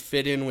totally would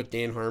fit in with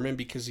Dan Harmon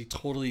because he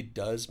totally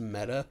does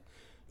meta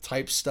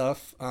type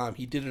stuff.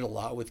 He did it a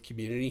lot with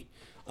Community.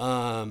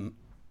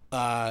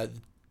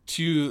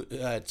 Two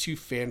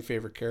fan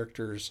favorite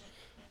characters,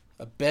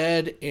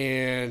 Abed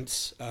and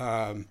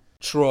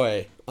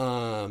Troy.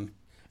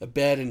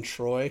 Abed and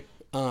Troy.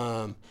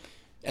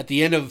 At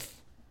the end of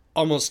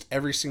almost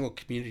every single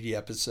Community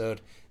episode,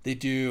 they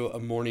do a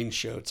morning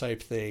show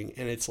type thing,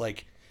 and it's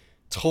like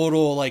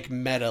total like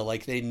meta,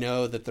 like they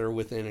know that they're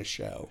within a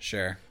show.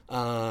 Sure.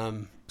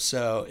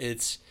 So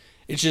it's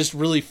just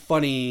really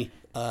funny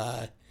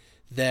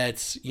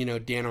that, you know,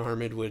 Dan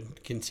Harmon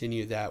would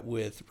continue that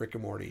with Rick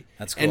and Morty.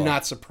 That's cool. And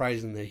not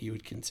surprising that he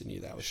would continue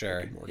that with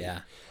Rick and Morty.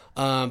 Yeah.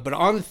 But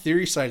on the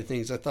theory side of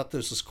things, I thought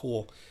this was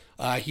cool.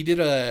 He did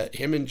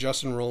him and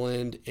Justin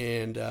Roiland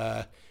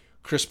and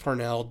Chris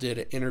Parnell did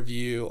an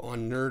interview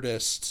on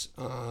Nerdist,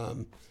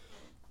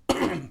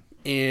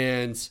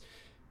 and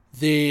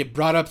they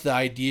brought up the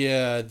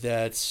idea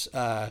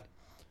that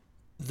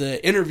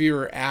the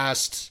interviewer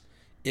asked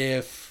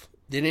if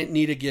they didn't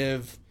need to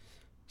give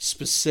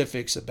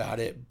specifics about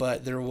it,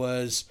 but there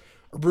was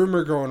a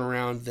rumor going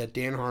around that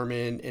Dan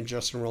Harmon and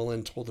Justin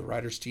Roiland told the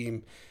writers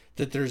team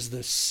that there's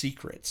this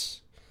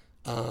secrets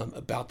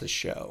about the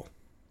show.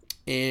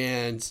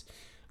 And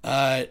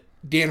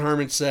Dan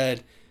Harmon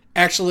said,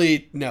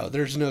 actually, no,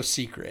 there's no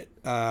secret.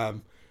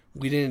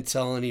 We didn't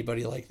tell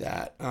anybody like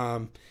that.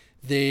 When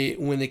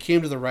they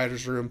came to the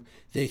writer's room,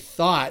 they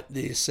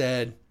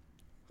said,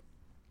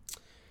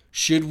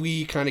 should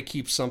we kind of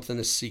keep something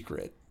a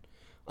secret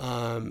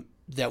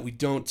that we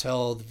don't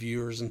tell the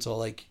viewers until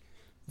like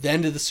the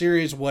end of the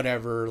series,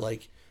 whatever,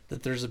 like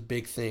that there's a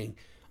big thing.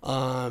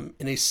 And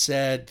they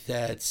said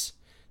that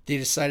they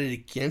decided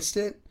against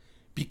it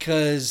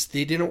because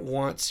they didn't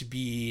want to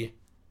be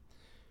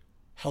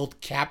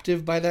held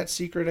captive by that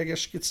secret, I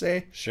guess you could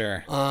say.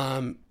 Sure.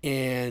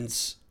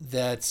 And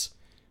that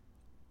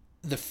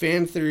the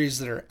fan theories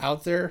that are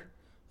out there,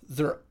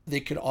 they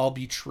could all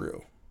be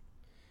true.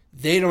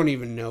 They don't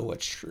even know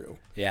what's true.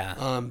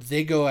 Yeah.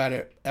 They go at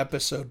it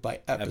episode by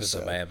episode.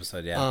 Episode by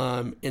episode,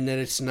 yeah. And that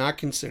it's not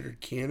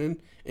considered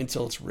canon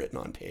until it's written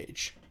on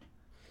page.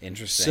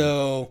 Interesting.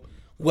 So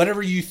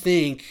whatever you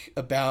think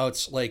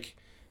about like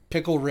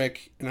Pickle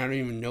Rick, and I don't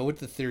even know what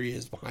the theory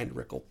is behind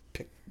Pickle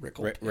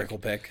Rick.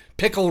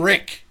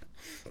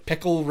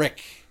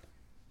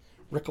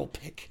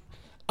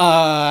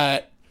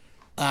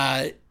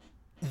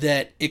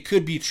 That it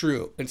could be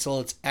true until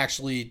it's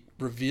actually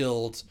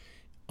revealed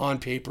on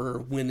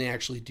paper when they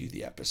actually do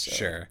the episode.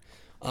 Sure.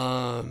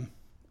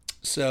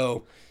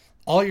 So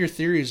all your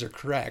theories are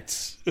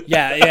correct.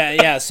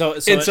 Yeah. So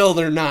until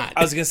they're not.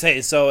 I was gonna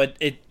say, so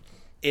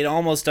it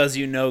almost does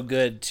you no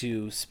good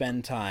to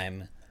spend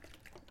time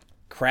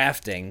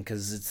crafting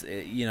because it's,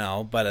 you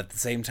know, but at the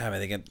same time I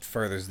think it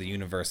furthers the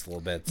universe a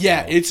little bit. So.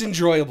 Yeah, it's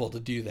enjoyable to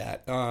do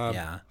that.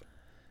 Yeah.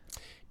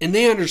 And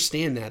they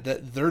understand that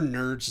they're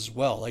nerds as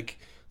well. Like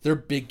they're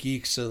big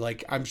geeks. So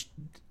like I'm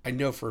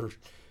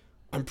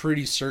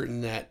pretty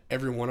certain that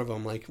every one of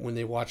them, like when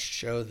they watch a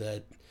show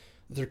that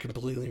they're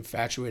completely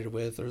infatuated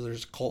with, or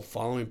there's a cult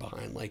following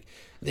behind, like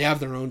they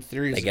have their own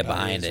theories. They get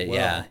behind it.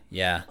 Well.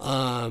 Yeah.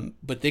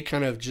 But they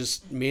kind of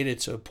just made it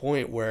to a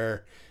point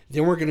where they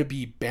weren't going to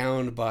be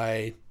bound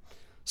by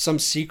some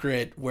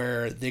secret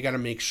where they got to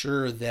make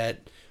sure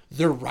that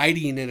they're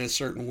writing in a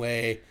certain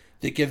way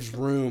that gives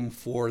room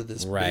for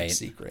this big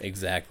secret.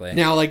 Exactly.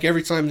 Now, like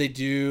every time they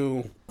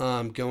do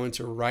go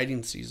into a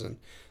writing season,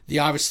 they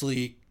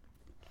obviously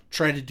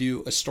try to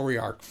do a story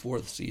arc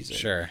for the season.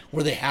 Sure.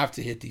 Where they have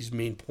to hit these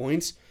main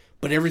points,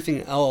 but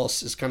everything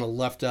else is kind of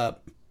left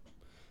up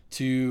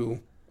to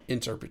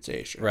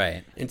interpretation.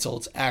 Right. Until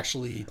it's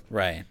actually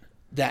right.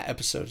 That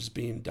episode is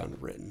being done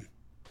written.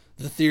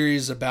 The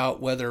theories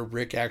about whether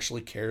Rick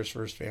actually cares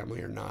for his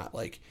family or not,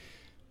 like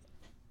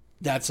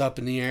that's up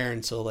in the air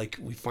until like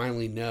we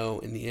finally know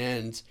in the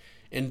end,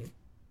 and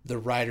the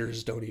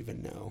writers don't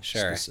even know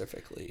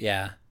specifically.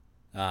 Yeah.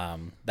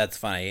 That's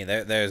funny.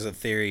 There's a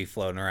theory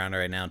floating around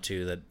right now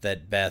too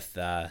that Beth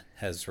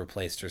has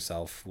replaced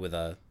herself with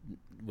a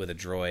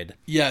droid.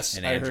 Yes,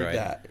 an I android, heard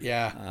that.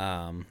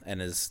 Yeah.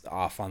 And is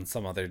off on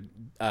some other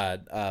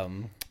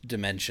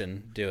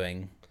dimension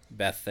doing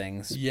Beth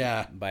things.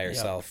 Yeah. By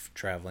herself,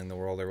 traveling the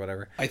world or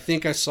whatever. I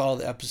think I saw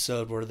the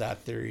episode where that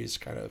theory is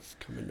kind of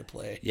come into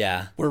play.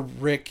 Yeah. Where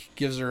Rick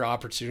gives her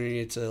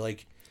opportunity to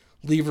like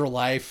leave her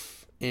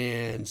life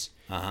and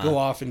go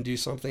off and do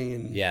something.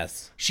 And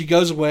yes, she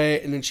goes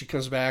away, and then she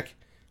comes back.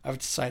 I've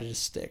decided to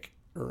stick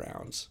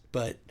around,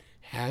 but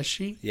has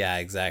she? Yeah,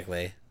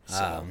 exactly.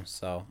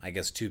 So I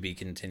guess to be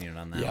continued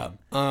on that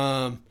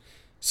one.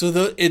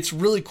 So it's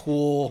really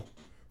cool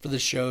for the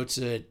show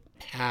to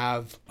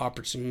have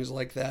opportunities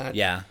like that.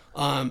 Yeah.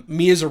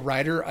 Me as a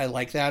writer, I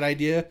like that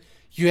idea.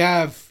 You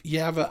have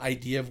an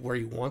idea of where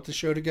you want the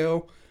show to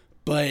go,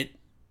 but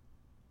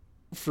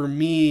for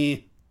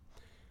me,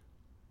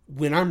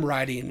 when I'm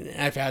writing,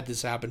 and I've had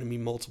this happen to me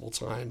multiple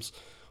times,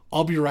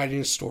 I'll be writing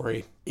a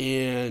story,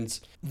 and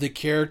the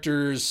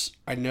characters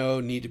I know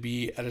need to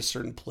be at a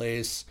certain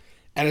place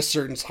at a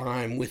certain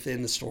time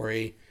within the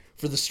story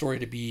for the story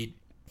to be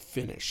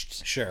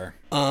finished. Sure.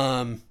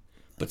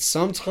 But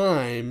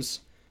sometimes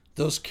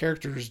those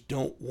characters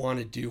don't want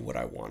to do what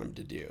I want them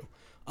to do.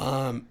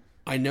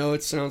 I know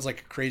it sounds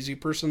like a crazy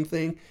person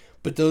thing,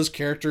 but those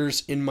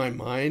characters in my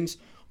mind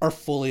are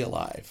fully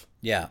alive.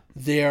 Yeah.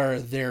 They're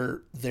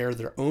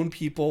their own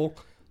people.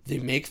 They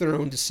make their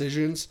own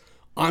decisions.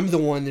 I'm the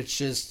one that's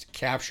just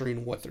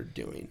capturing what they're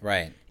doing.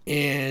 Right.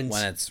 And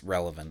when it's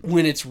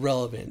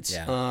relevant.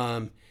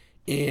 Yeah.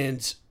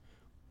 And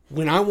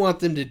when I want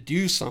them to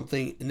do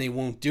something and they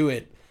won't do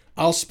it,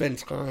 I'll spend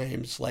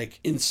times like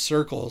in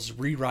circles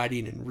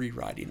rewriting.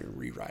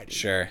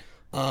 Sure.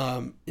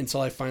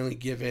 Until I finally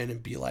give in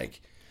and be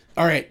like,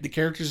 all right, the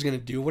character's going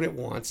to do what it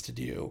wants to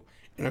do,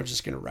 and I'm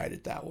just going to write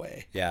it that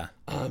way. Yeah.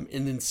 And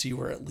then see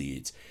where it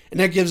leads. And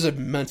that gives an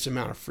immense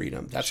amount of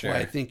freedom. That's why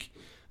I think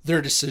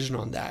their decision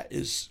on that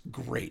is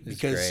great,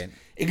 because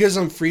it gives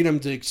them freedom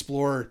to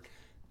explore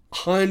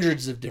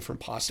hundreds of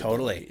different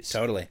possibilities.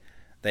 Totally.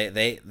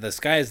 The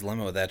sky is the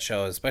limit with that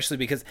show, especially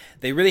because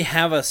they really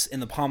have us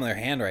in the palm of their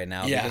hand right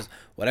now. Yeah. Because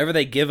whatever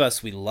they give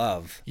us, we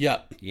love.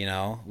 Yep. You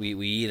know, we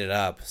eat it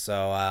up.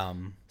 So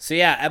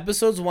yeah,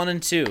 episodes 1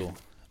 and 2,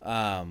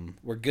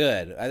 were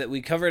good.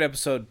 We covered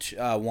episode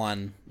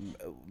 1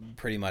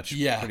 pretty much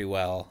pretty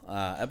well.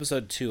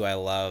 Episode 2, I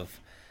love.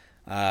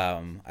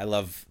 I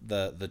love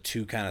the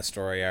two kind of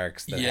story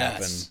arcs that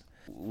happen.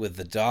 With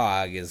the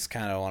dog is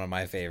kind of one of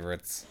my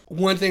favorites.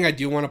 One thing I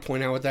do want to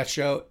point out with that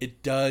show,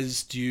 it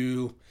does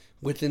do,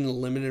 within the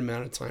limited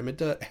amount of time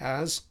it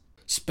has,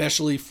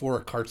 especially for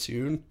a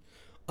cartoon,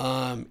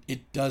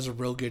 it does a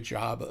real good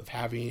job of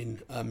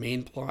having a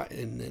main plot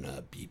and then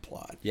a B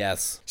plot.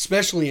 Yes.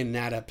 Especially in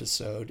that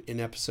episode, in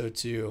episode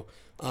 2.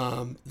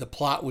 The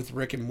plot with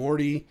Rick and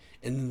Morty,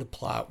 and then the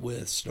plot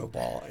with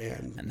Snowball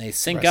and they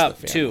sync up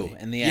too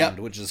in the end,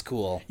 which is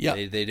cool. Yeah,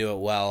 they do it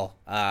well.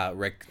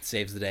 Rick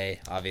saves the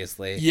day,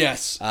 obviously.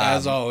 Yes,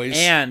 as always.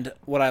 And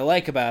what I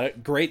like about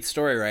it, great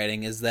story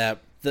writing, is that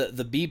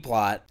the B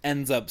plot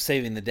ends up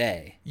saving the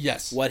day.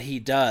 Yes, what he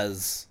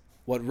does,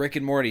 what Rick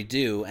and Morty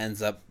do,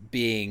 ends up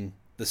being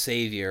the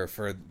savior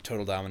for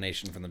total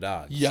domination from the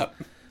dogs. Yep.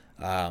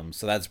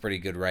 So that's pretty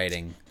good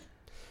writing.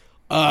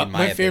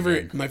 My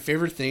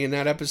favorite thing in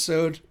that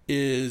episode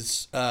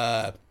is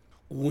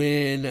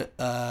when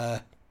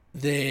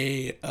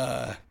they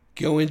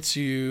go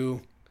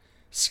into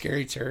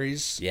Scary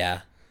Terry's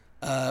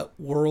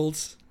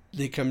world.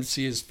 They come to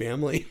see his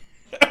family,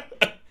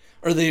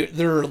 or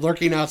they're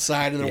lurking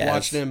outside and they're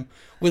watching him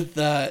with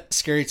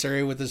Scary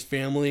Terry with his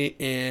family,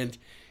 and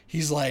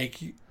he's like,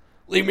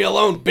 "Leave me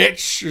alone,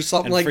 bitch," or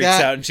something like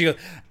that. Out, and she goes,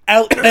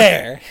 "Out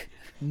there,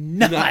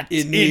 not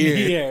in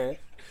here."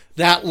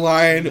 That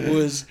line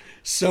was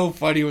so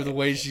funny with the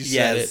way she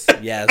said it.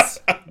 Yes.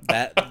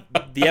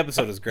 The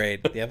episode is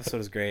great.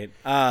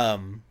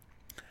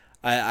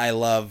 I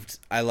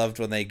loved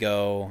when they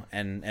go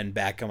and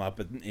back him up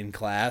in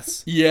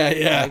class.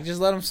 Yeah. Like, just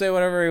let him say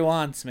whatever he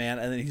wants, man.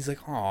 And then he's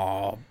like,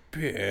 "Oh,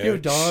 bitch. Yo,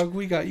 dog,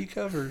 we got you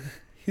covered.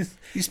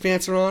 These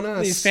pants are on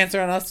us. These pants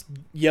are on us,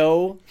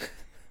 yo."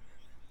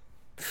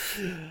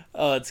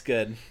 Oh, it's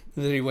good.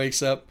 And then he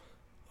wakes up.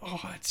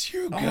 Oh, it's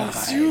you guys. Oh,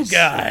 it's you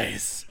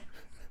guys.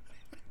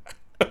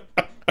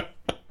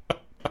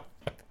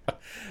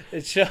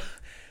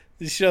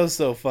 The show's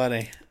so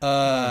funny.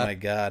 Oh my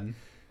god.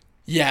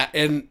 Yeah,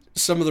 and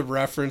some of the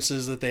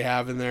references that they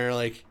have in there,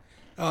 like,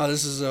 oh,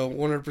 this is a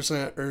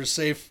 100% or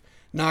safe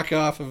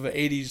knockoff of an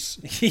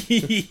 80s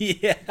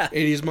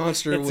 80s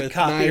monster it's with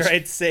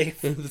copyright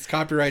safe. It's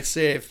copyright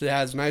safe that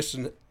has knives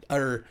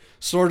or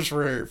swords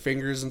for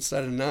fingers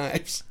instead of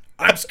knives.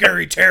 I'm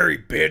Scary Terry,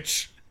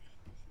 bitch.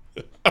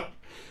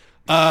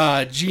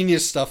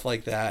 Genius stuff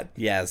like that.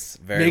 Yes,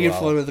 very making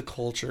well. fun of the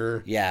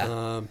culture.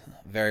 Yeah,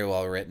 very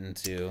well written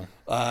too.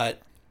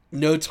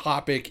 No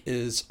topic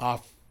is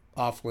off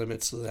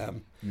limits to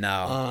them.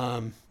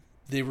 No.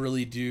 They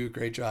really do a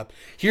great job.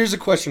 Here's a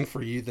question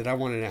for you that I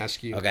wanted to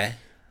ask you. Okay.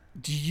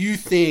 Do you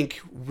think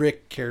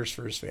Rick cares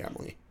for his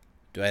family?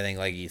 Do I think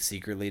like he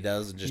secretly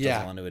does and just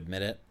doesn't want to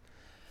admit it?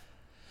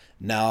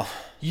 No.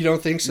 You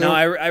don't think so? No,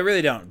 I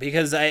really don't,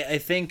 because I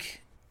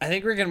think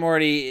Rick and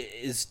Morty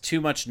is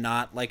too much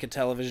not like a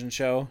television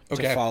show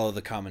to follow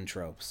the common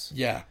tropes.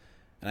 Yeah.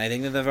 And I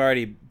think that they've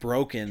already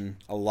broken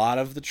a lot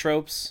of the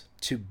tropes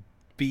to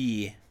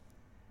be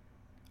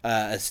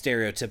a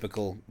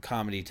stereotypical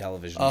comedy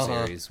television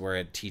series where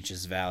it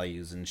teaches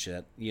values and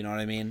shit. You know what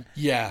I mean?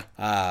 Yeah.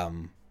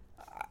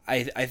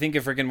 I think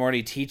if Rick and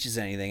Morty teaches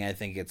anything, I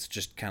think it's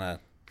just kind of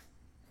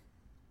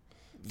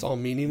it's all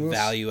meaningless.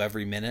 Value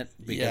every minute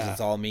because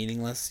it's all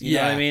meaningless. You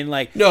know what I mean?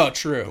 Like no,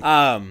 true.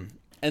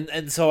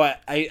 And so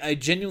I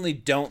genuinely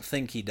don't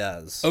think he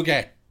does.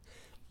 Okay.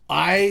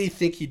 I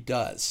think he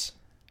does.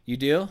 You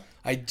do?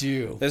 I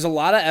do. There's a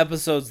lot of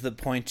episodes that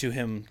point to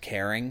him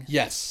caring.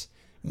 Yes.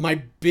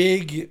 My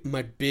big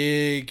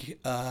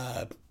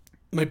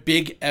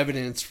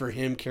evidence for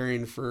him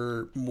caring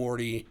for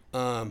Morty,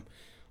 I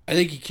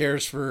think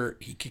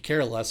he could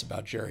care less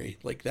about Jerry.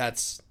 Like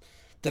that's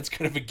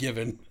kind of a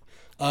given.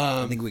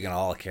 I think we can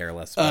all care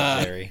less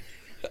about Jerry.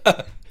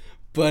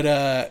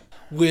 But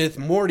with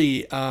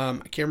Morty, I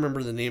can't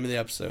remember the name of the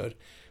episode,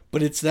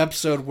 but it's the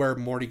episode where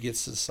Morty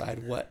gets to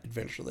decide what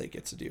adventure they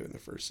get to do in the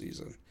first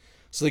season.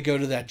 So they go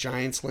to that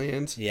Giant's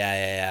Land.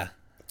 Yeah.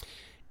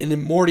 And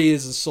then Morty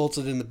is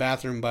assaulted in the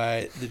bathroom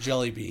by the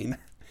jelly bean.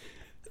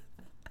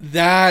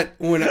 That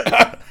when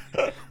that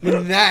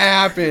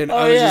happened,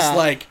 I was just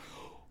like,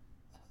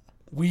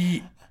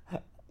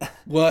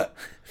 what?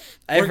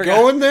 We're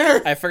going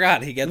there? I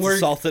forgot he gets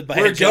assaulted by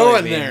a jelly bean. We're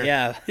going there.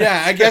 Yeah.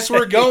 Yeah, I guess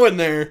we're going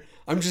there.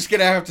 I'm just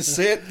gonna have to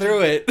sit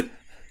through it.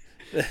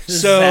 This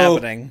is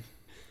happening.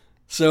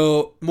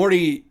 So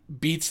Morty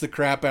beats the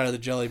crap out of the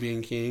Jelly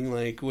Bean King,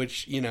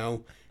 which,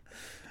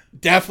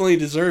 definitely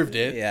deserved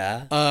it.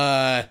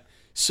 Yeah.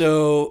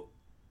 So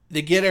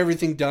they get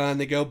everything done.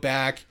 They go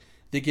back.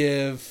 They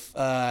give,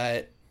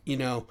 two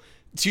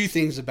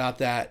things about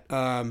that.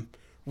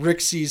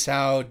 Rick sees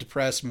how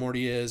depressed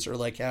Morty is, or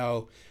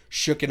how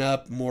shooken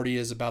up Morty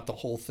is about the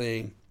whole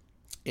thing.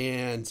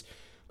 And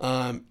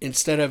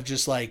instead of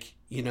just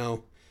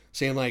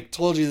saying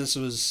told you this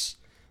was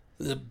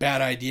the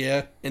bad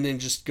idea, and then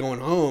just going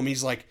home,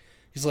 he's like,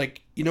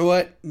 you know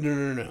what?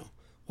 No.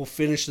 We'll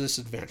finish this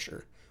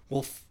adventure.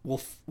 We'll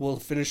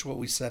finish what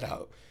we set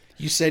out.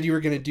 You said you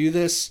were going to do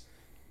this.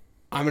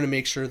 I'm going to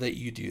make sure that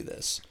you do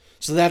this.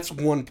 So that's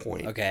one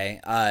point. Okay.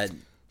 Okay.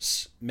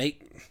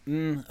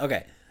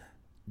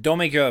 Don't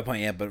make your other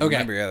point yet, but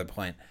remember your other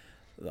point.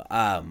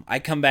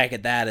 I come back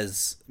at that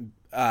as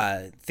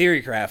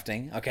theory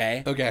crafting.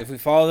 Okay. If we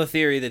follow the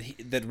theory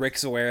that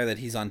Rick's aware that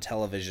he's on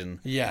television,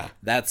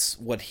 that's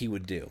what he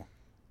would do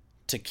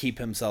to keep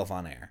himself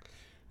on air.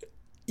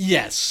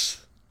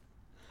 Yes.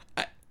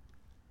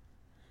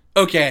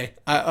 I'll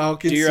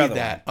concede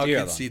that. I'll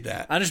concede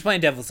that. I'm just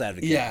playing devil's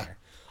advocate. Yeah.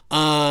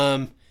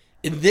 And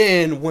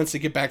then once they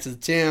get back to the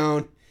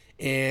town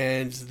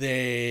and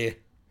they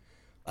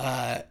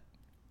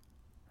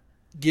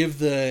give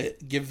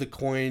the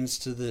coins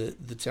to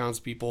the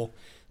townspeople,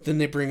 then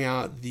they bring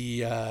out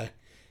the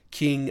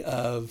king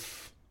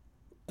of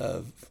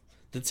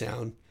the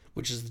town,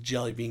 which is the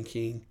Jelly Bean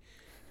King,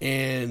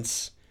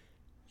 and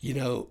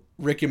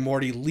Rick and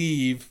Morty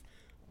leave,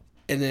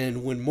 and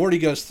then when Morty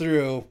goes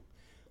through,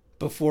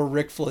 before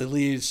Rick fully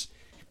leaves,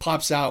 he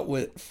pops out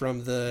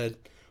from the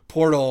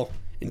portal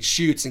and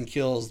shoots and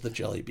kills the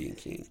Jelly Bean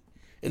King.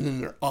 And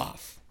then they're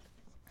off.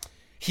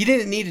 He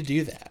didn't need to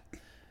do that.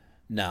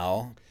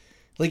 No.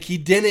 He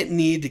didn't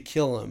need to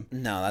kill him.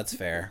 No, that's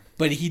fair.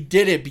 But he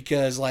did it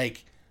because, that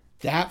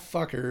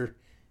fucker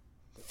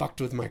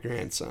fucked with my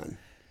grandson.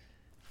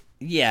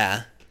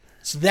 Yeah.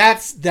 So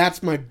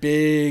that's my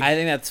big. I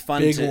think that's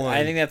fun. One.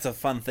 I think that's a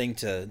fun thing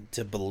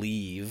to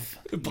believe.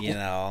 Getting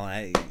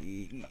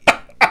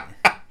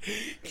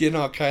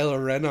all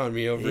Kylo Ren on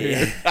me over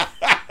here.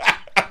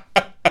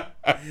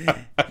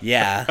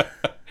 Yeah.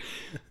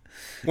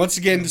 Once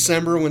again,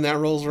 December, when that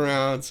rolls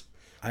around,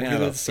 I'm going to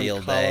have a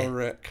field day.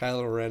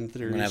 Kylo Ren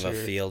theories. I'm going to have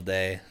a field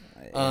day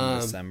in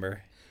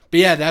December.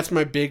 But yeah, that's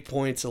my big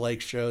point to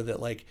show that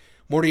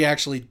Morty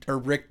or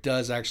Rick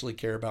does actually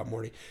care about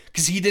Morty.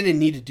 Because he didn't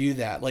need to do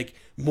that.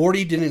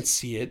 Morty didn't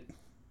see it.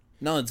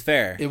 No, it's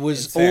fair. It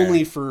was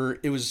only for,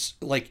 it was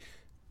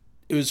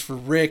for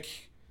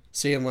Rick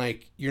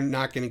saying you're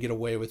not going to get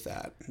away with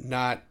that.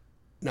 Not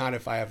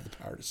if I have the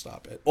power to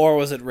stop it. Or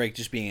was it Rick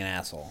just being an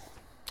asshole?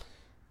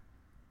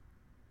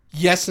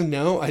 Yes and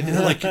no. I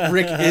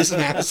Rick is an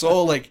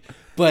asshole,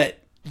 but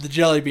the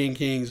Jelly Bean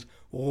King's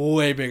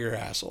way bigger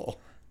asshole.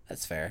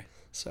 That's fair.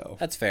 So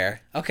that's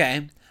fair.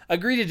 Okay,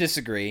 agree to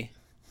disagree.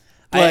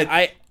 But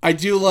I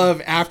do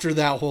love after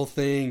that whole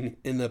thing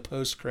in the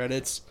post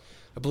credits.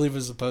 I believe it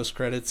was the post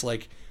credits,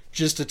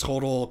 just a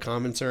total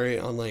commentary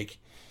on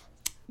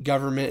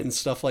government and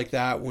stuff like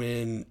that.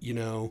 When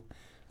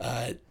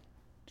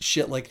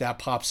shit like that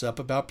pops up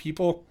about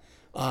people,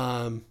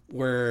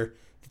 where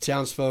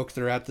townsfolk,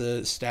 they're at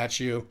the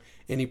statue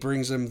and he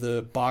brings them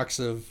the box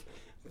of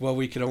what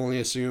we could only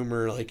assume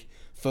are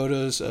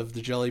photos of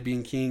the Jelly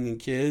Bean King and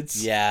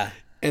kids. Yeah.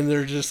 And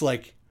they're just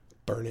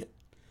burn it.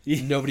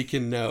 Nobody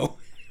can know.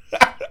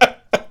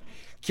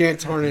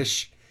 Can't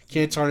tarnish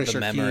the our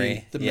memory.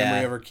 King, the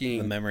memory of our king.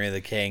 The memory of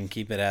the king.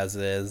 Keep it as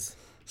it is.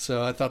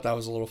 So I thought that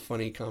was a little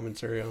funny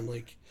commentary on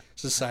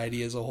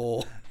society as a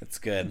whole. That's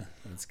good.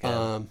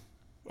 All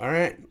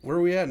right. Where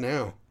are we at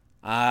now?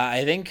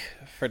 I think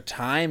for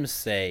time's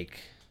sake,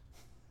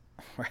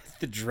 we're at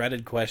the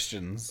dreaded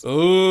questions.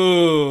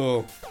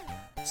 Ooh.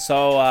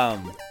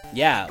 So,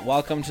 yeah,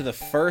 welcome to the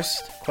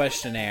first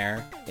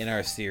questionnaire in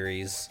our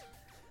series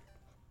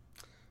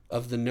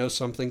of the Know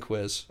Something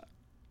quiz.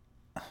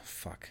 Oh,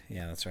 fuck.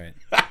 Yeah, that's right.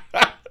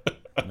 I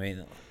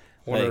mean,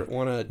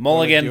 want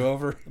Mulligan. do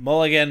over?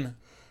 Mulligan.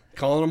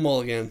 Calling a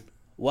mulligan.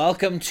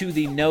 Welcome to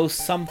the Know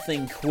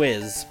Something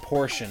quiz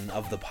portion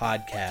of the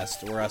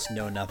podcast, where us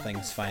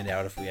know-nothings find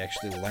out if we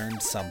actually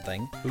learned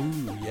something.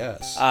 Ooh,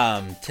 yes.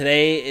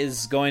 Today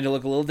is going to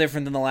look a little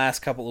different than the last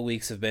couple of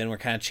weeks have been. We're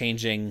kind of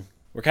changing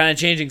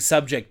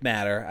subject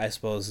matter, I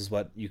suppose, is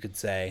what you could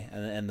say,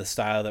 and the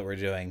style that we're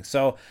doing.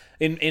 So,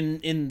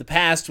 in the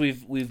past,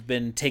 we've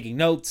been taking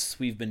notes.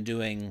 We've been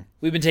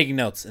taking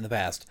notes in the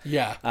past.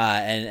 Yeah.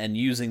 And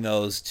using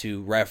those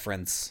to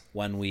reference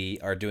when we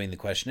are doing the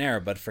questionnaire.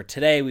 But for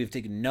today, we've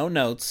taken no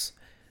notes.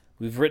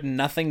 We've written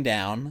nothing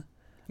down.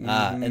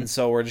 And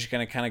so we're just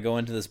going to kind of go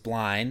into this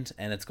blind,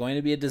 and it's going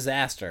to be a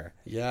disaster.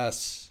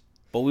 Yes.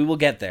 But we will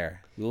get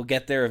there. We will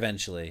get there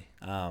eventually.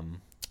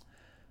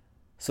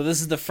 So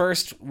this is the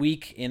first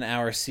week in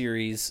our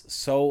series,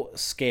 So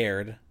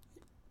Scared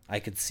I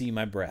Could See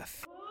My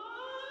Breath.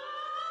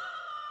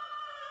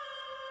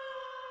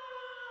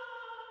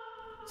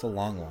 It's a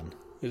long one.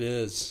 It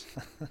is.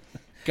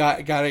 got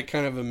it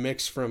kind of a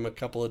mix from a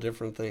couple of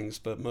different things,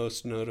 but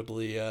most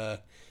notably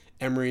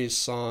Emery's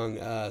song,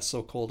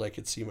 So Cold I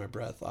Could See My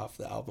Breath, off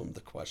the album The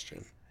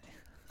Question.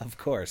 Of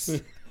course.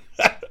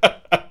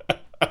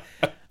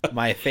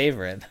 My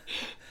favorite.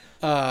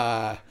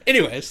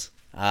 Anyways.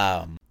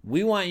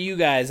 We want you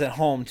guys at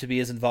home to be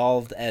as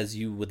involved as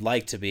you would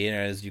like to be and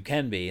as you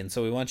can be, and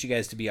so we want you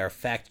guys to be our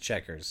fact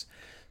checkers.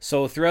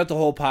 So throughout the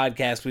whole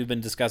podcast, we've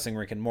been discussing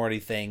Rick and Morty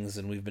things,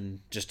 and we've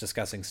been just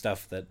discussing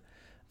stuff that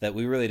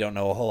we really don't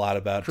know a whole lot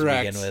about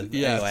Correct. To begin with.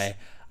 Yes. Anyway,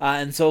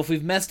 and so if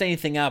we've messed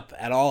anything up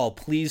at all,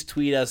 please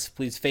tweet us,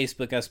 please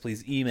Facebook us,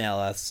 please email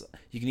us.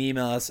 You can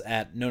email us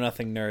at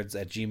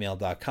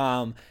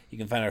knownothingnerds@gmail.com. You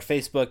can find our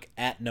Facebook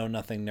at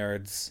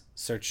knownothingnerds.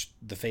 Search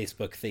the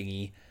Facebook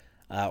thingy.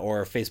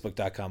 Or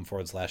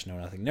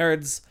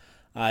facebook.com/knownothingnerds.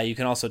 You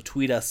can also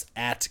tweet us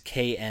at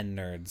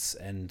KNNerds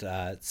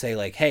and say,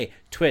 like, hey,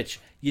 Twitch,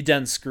 you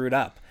done screwed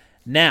up.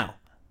 Now,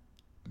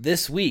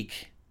 this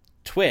week,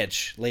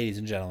 Twitch, ladies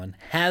and gentlemen,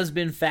 has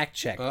been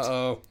fact-checked.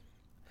 Uh-oh.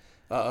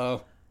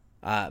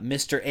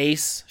 Mr.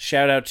 Ace,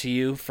 shout out to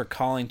you for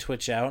calling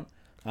Twitch out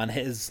on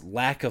his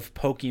lack of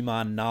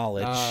Pokemon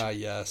knowledge.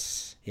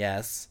 Yes.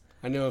 Yes.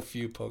 I know a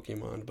few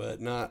Pokemon,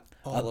 but not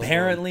all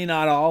Apparently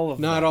not all of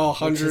them. Not all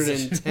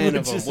 110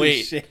 of them.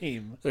 Wait,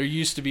 shame. There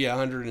used to be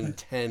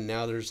 110.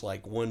 Now there's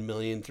like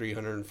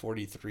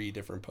 1,343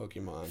 different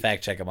Pokemon.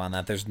 Fact check him on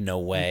that. There's no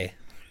way.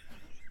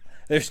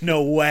 There's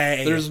no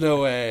way. There's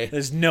no way.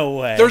 There's no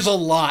way. There's a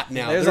lot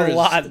now. There's a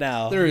lot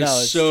now. There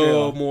is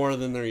so more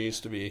than there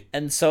used to be.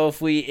 And so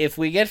if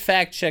we get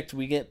fact checked,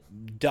 we get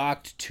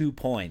docked 2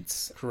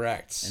 points.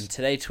 Correct. And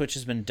today Twitch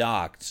has been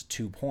docked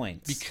 2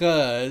 points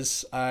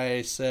because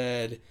I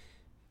said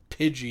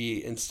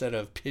Pidgey instead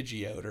of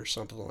Pidgeot or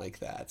something like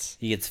that.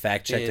 He gets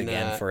fact checked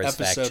again for his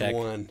fact check. Episode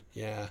 1.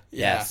 Yeah.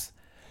 Yes.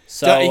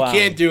 So you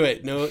can't do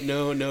it.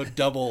 No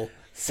double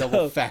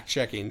fact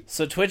checking.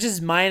 So Twitch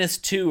is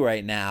 -2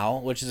 right now,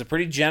 which is a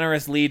pretty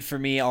generous lead for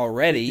me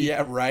already.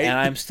 Yeah, right. And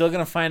I'm still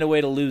gonna find a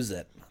way to lose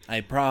it. I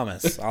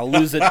promise. I'll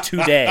lose it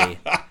today.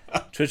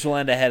 Twitch will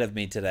end ahead of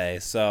me today.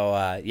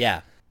 So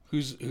yeah.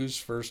 Who's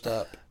first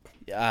up?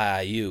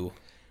 You.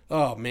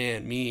 Oh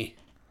man, me.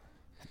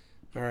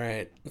 All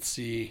right. Let's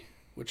see.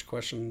 Which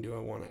question do I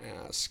want to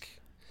ask?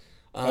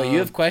 Oh, you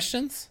have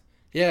questions?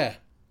 Yeah.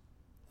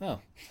 Oh,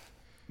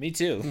 me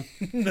too.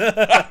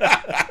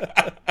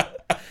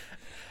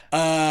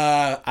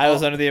 I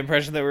was under the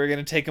impression that we were going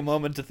to take a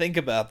moment to think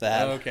about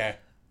that. Okay.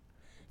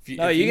 You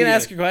can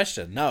ask your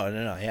question. No,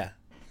 yeah.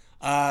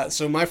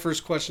 So my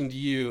first question to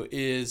you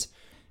is,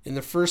 in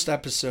the first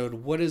episode,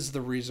 what is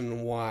the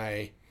reason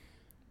why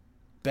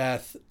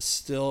Beth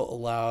still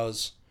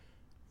allows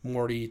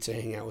Morty to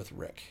hang out with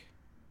Rick?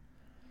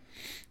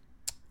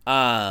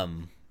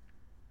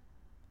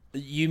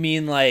 You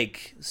mean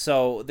like,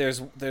 so there's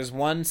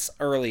once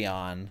early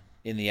on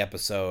in the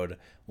episode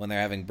when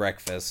they're having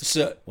breakfast,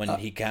 when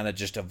he kind of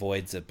just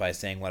avoids it by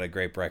saying what a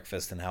great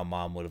breakfast and how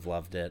Mom would have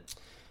loved it.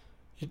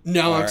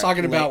 No, I'm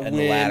talking about in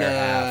the latter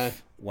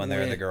half when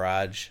they're in the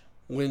garage.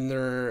 When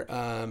they're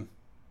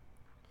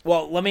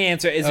well, let me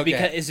answer. Is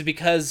it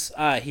because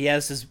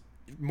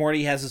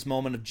Morty has his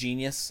moment of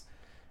genius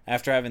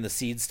after having the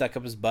seed stuck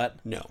up his butt?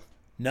 No.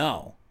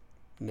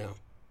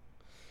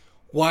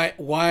 Why?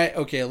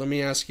 Okay, let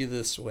me ask you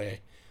this way: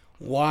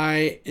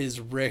 why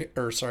is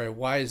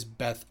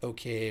Beth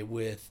okay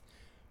with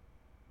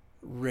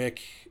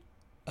Rick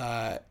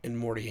and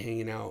Morty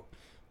hanging out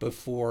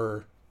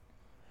before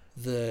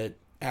the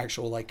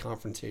actual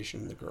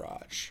confrontation in the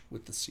garage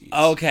with the seeds?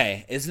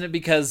 Okay, isn't it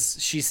because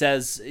she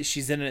says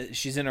she's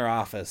in her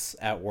office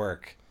at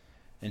work,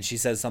 and she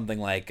says something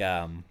like,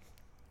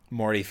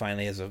 "Morty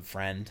finally has a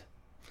friend."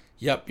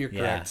 Yep, you're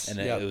correct. And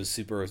it was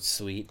super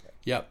sweet.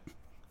 Yep.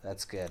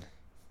 That's good.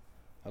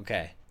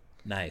 Okay.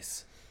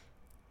 Nice.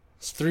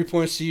 It's 3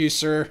 points to you,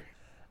 sir.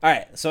 All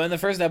right. So in the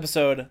first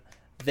episode,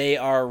 they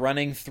are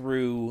running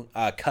through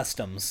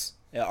customs,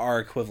 our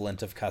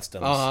equivalent of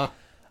customs.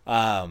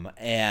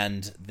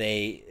 And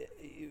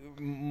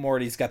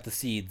Morty's got the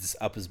seeds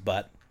up his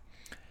butt.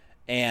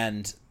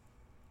 And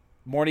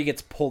Morty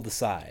gets pulled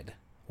aside.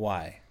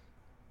 Why?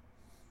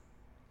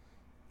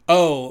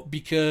 Oh,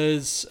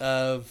 because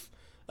of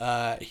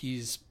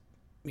he's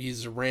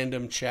a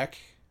random check.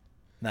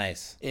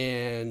 Nice.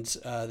 And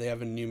they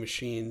have a new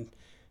machine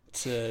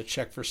to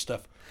check for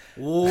stuff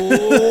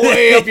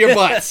way up your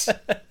butts.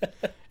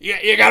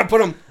 You gotta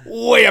put them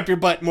way up your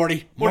butt,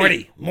 Morty.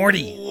 Morty.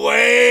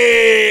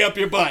 Way up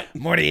your butt.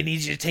 Morty, I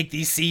need you to take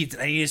these seeds.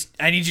 I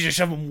need you to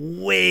shove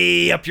them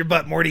way up your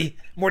butt, Morty.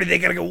 Morty, they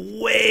gotta go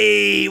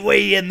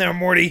way in there,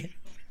 Morty.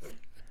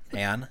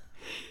 And?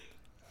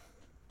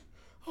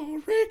 Oh,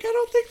 Rick, I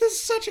don't think this is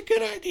such a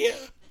good idea.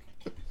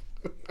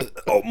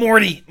 Oh,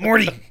 Morty.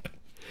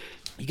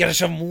 You gotta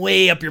shove them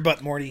way up your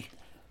butt, Morty.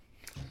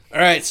 All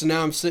right, so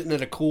now I'm sitting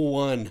at a cool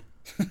 1.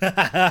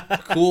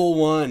 Cool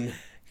 1.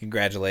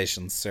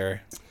 Congratulations,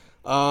 sir.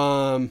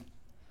 What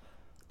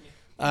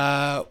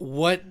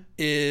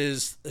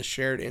is the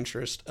shared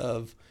interest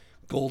of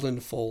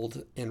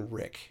Goldenfold and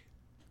Rick?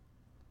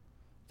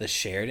 The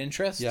shared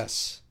interest?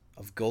 Yes.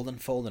 Of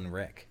Goldenfold and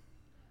Rick.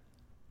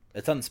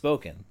 It's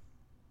unspoken.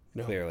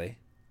 No. Clearly.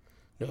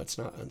 No, it's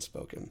not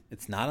unspoken.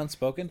 It's not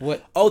unspoken?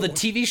 What? Oh, the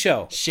TV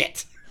show.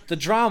 Shit. The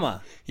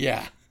drama.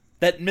 Yeah.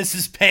 That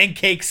Mrs.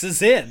 Pancakes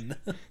is in.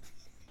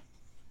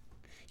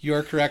 You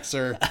are correct,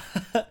 sir.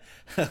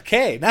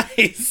 Okay,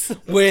 nice.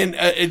 When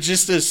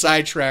just a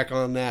sidetrack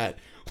on that,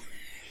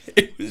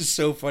 it was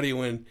so funny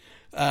when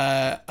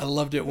I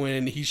loved it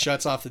when he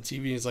shuts off the TV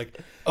and he's like,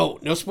 "Oh,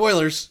 no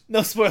spoilers,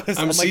 no spoilers.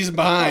 I'm a season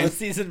behind." I'm a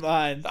season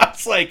behind. I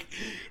was like,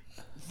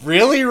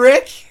 "Really,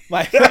 Rick?"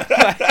 My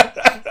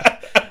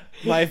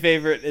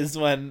favorite is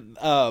when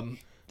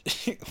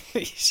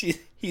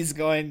he's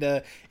going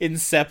to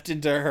incept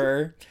into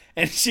her,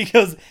 and she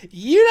goes,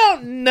 "You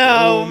don't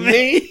know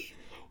me."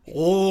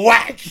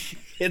 Whack!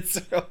 Hits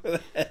her over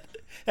the head.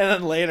 And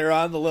then later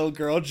on, the little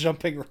girl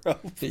jumping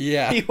rope.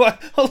 Yeah.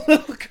 A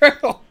little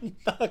girl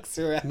knocks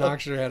her out.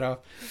 Knocks her head off.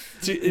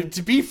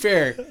 To be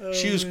fair,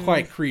 she was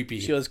quite creepy.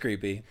 She was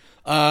creepy.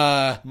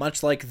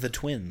 Much like the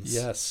twins.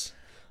 Yes.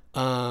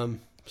 So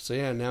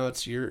yeah, now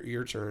it's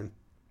your turn.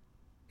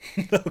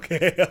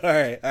 Okay. All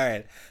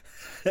right.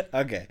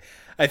 Okay.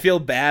 I feel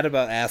bad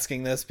about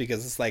asking this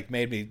because it's like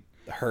made me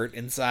hurt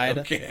inside.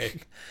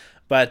 Okay.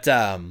 But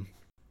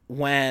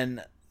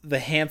when the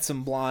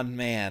handsome blonde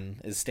man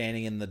is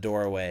standing in the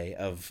doorway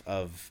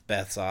of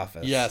Beth's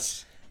office.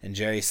 Yes. And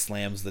Jerry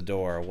slams the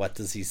door. What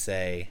does he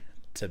say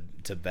to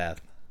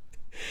Beth?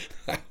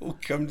 I will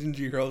come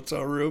into your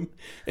hotel room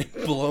and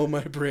blow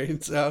my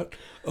brains out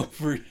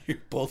over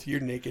both your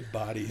naked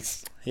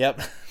bodies.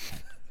 Yep.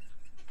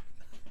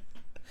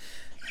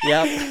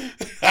 Yep.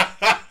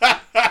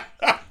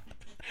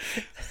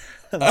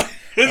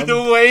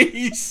 The way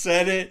he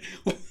said it.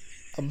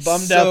 I'm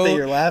bummed out that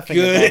you're laughing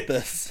about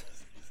this.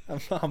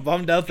 I'm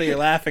bummed out that you're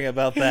laughing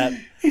about that.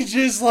 He's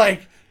just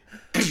like,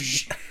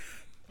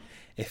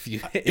 if you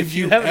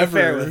have an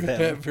affair with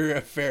him, ever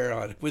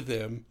affair with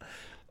him,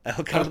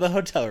 I'll come to the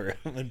hotel room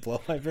and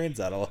blow my brains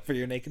out all over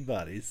your naked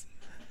bodies.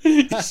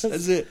 He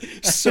says it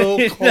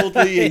so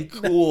coldly and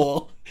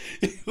cool.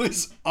 It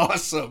was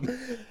awesome.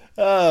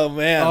 Oh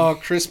man. Oh,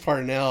 Chris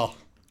Parnell.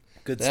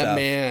 Good stuff. That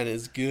man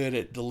is good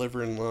at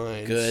delivering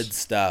lines. Good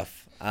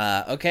stuff.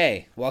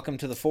 Okay, welcome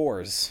to the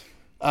fours.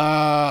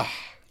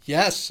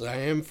 Yes, I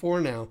am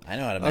 4 now. I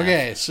know how to math.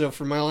 Okay, so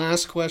for my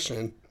last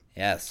question.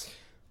 Yes.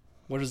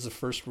 What is the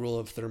first rule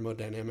of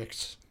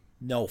thermodynamics?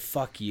 No,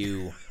 fuck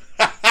you.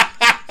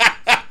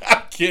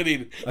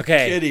 Kidding.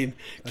 Okay.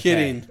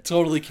 Kidding.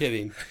 Totally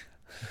kidding.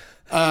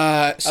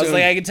 I was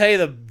like, I can tell you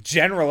the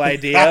general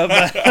idea,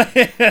 but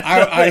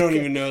I don't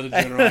even know the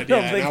general idea.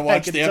 And I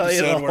watched the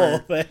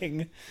episode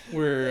thing.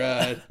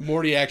 where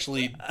Morty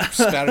actually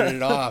spouted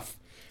it off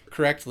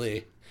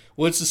correctly.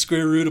 What's the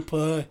square root of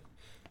pi?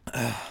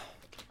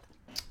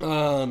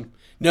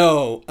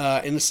 No.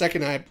 In the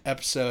second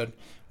episode,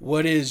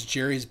 what is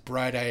Jerry's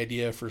bright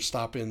idea for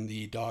stopping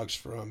the dogs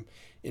from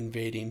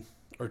invading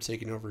or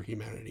taking over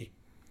humanity?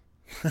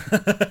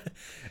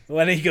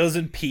 When he goes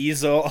and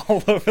pees all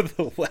over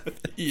the weapons.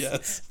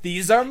 Yes.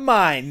 These are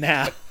mine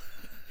now.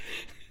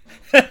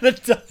 And the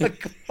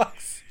dog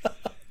walks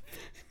up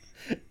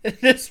and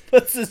just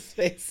puts his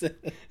face in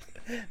it.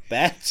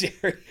 Bad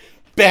Jerry.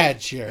 Bad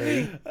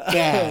Jerry.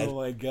 Bad. Oh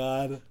my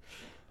god.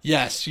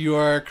 Yes, you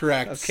are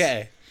correct.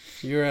 Okay.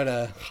 You're at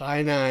a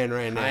high 9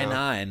 right now. High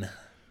 9.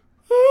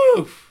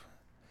 Woo!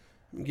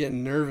 I'm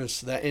getting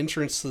nervous. That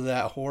entrance to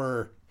that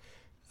horror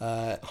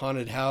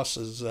haunted house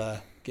is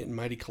getting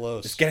mighty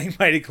close. It's getting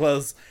mighty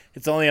close.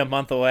 It's only a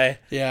month away.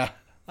 Yeah.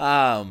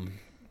 All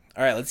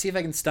right, let's see if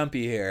I can stump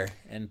you here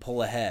and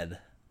pull ahead.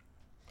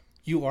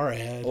 You are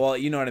ahead. Well,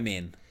 you know what I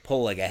mean.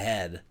 Pull like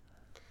ahead.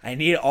 I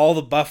need all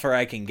the buffer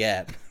I can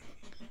get.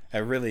 I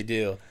really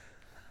do.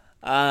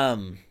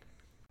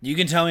 You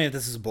can tell me if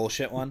this is a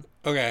bullshit one.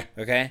 Okay.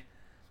 Okay?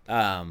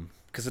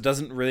 Because it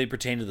doesn't really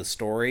pertain to the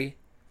story.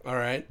 All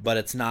right. But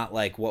it's not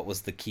like, what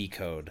was the key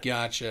code?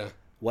 Gotcha.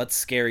 What's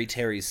Scary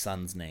Terry's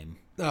son's name?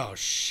 Oh,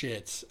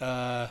 shit.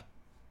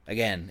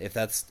 Again, if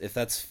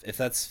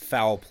that's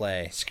foul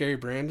play. Scary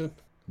Brandon?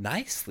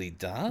 Nicely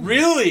done.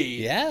 Really?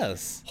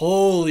 Yes.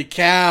 Holy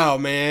cow,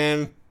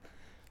 man.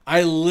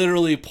 I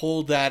literally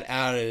pulled that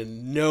out of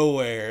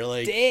nowhere.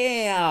 Like,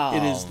 damn.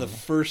 It is the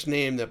first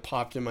name that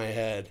popped in my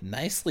head.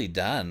 Nicely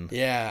done.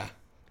 Yeah.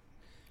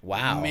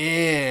 Wow.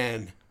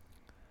 Man.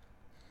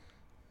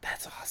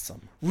 That's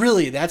awesome.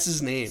 Really, that's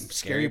his name.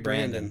 Scary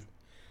Brandon.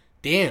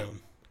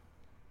 Damn.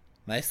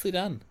 Nicely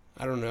done.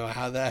 I don't know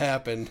how that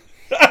happened.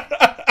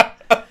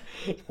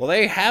 Well,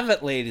 there you have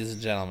it, ladies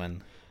and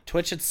gentlemen.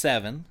 Twitch at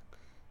 7.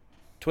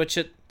 Twitch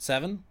at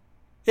 7?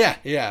 Yeah.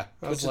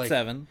 Twitch at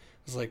 7.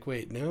 I was like,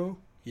 wait, no?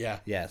 Yeah.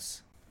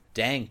 Yes.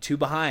 Dang, 2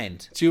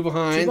 behind. 2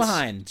 behind. 2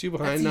 behind. 2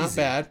 behind, That's not easy.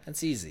 bad.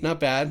 That's easy. Not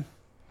bad.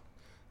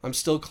 I'm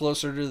still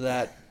closer to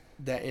that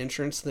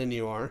entrance than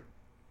you are.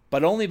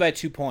 But only by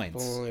 2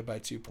 points. Only by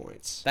 2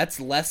 points. That's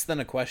less than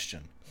a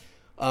question.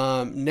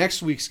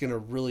 Next week's going to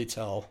really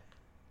tell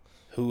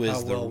who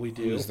is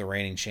the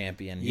reigning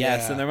champion. Yeah.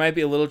 Yes, and there might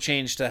be a little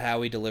change to how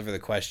we deliver the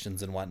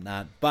questions and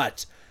whatnot.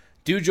 But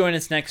do join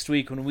us next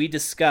week when we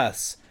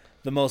discuss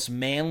the most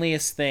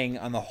manliest thing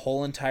on the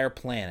whole entire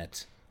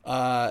planet.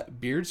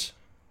 Beards?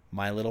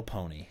 My Little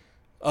Pony.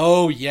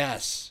 Oh,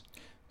 yes.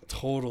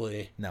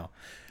 Totally. No.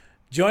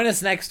 Join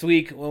us next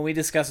week when we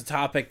discuss a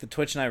topic that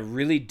Twitch and I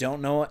really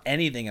don't know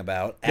anything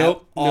about at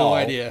all. No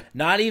idea.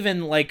 Not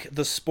even like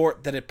the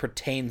sport that it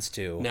pertains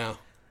to. No.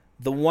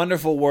 The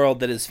wonderful world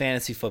that is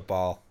fantasy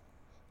football.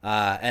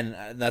 And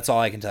that's all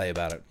I can tell you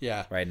about it.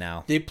 Yeah. Right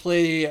now. They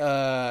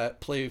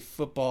play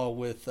football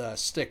with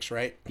sticks,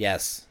 right?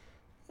 Yes.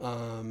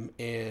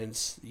 And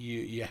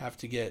you have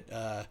to get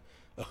a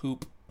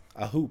hoop.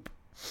 A hoop.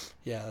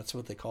 Yeah, that's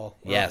what they call.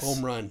 Yes. A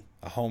home run.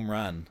 A home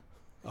run.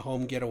 A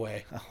home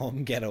getaway. A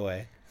home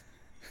getaway.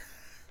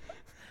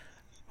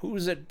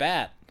 Who's at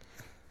bat?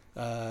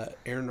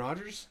 Aaron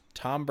Rodgers?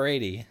 Tom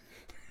Brady.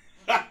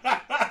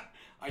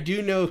 I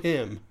do know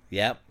him.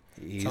 Yep.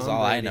 He's Tom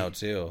all Brady. I know,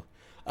 too.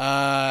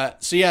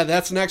 So yeah,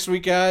 that's next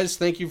week, guys.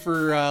 Thank you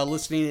for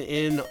listening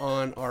in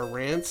on our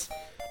rants.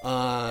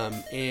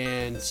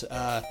 And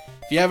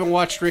if you haven't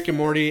watched Rick and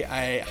Morty,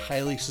 I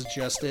highly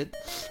suggest it.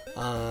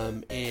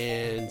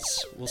 And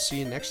we'll see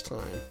you next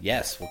time.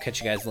 Yes, we'll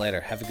catch you guys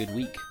later. Have a good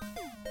week.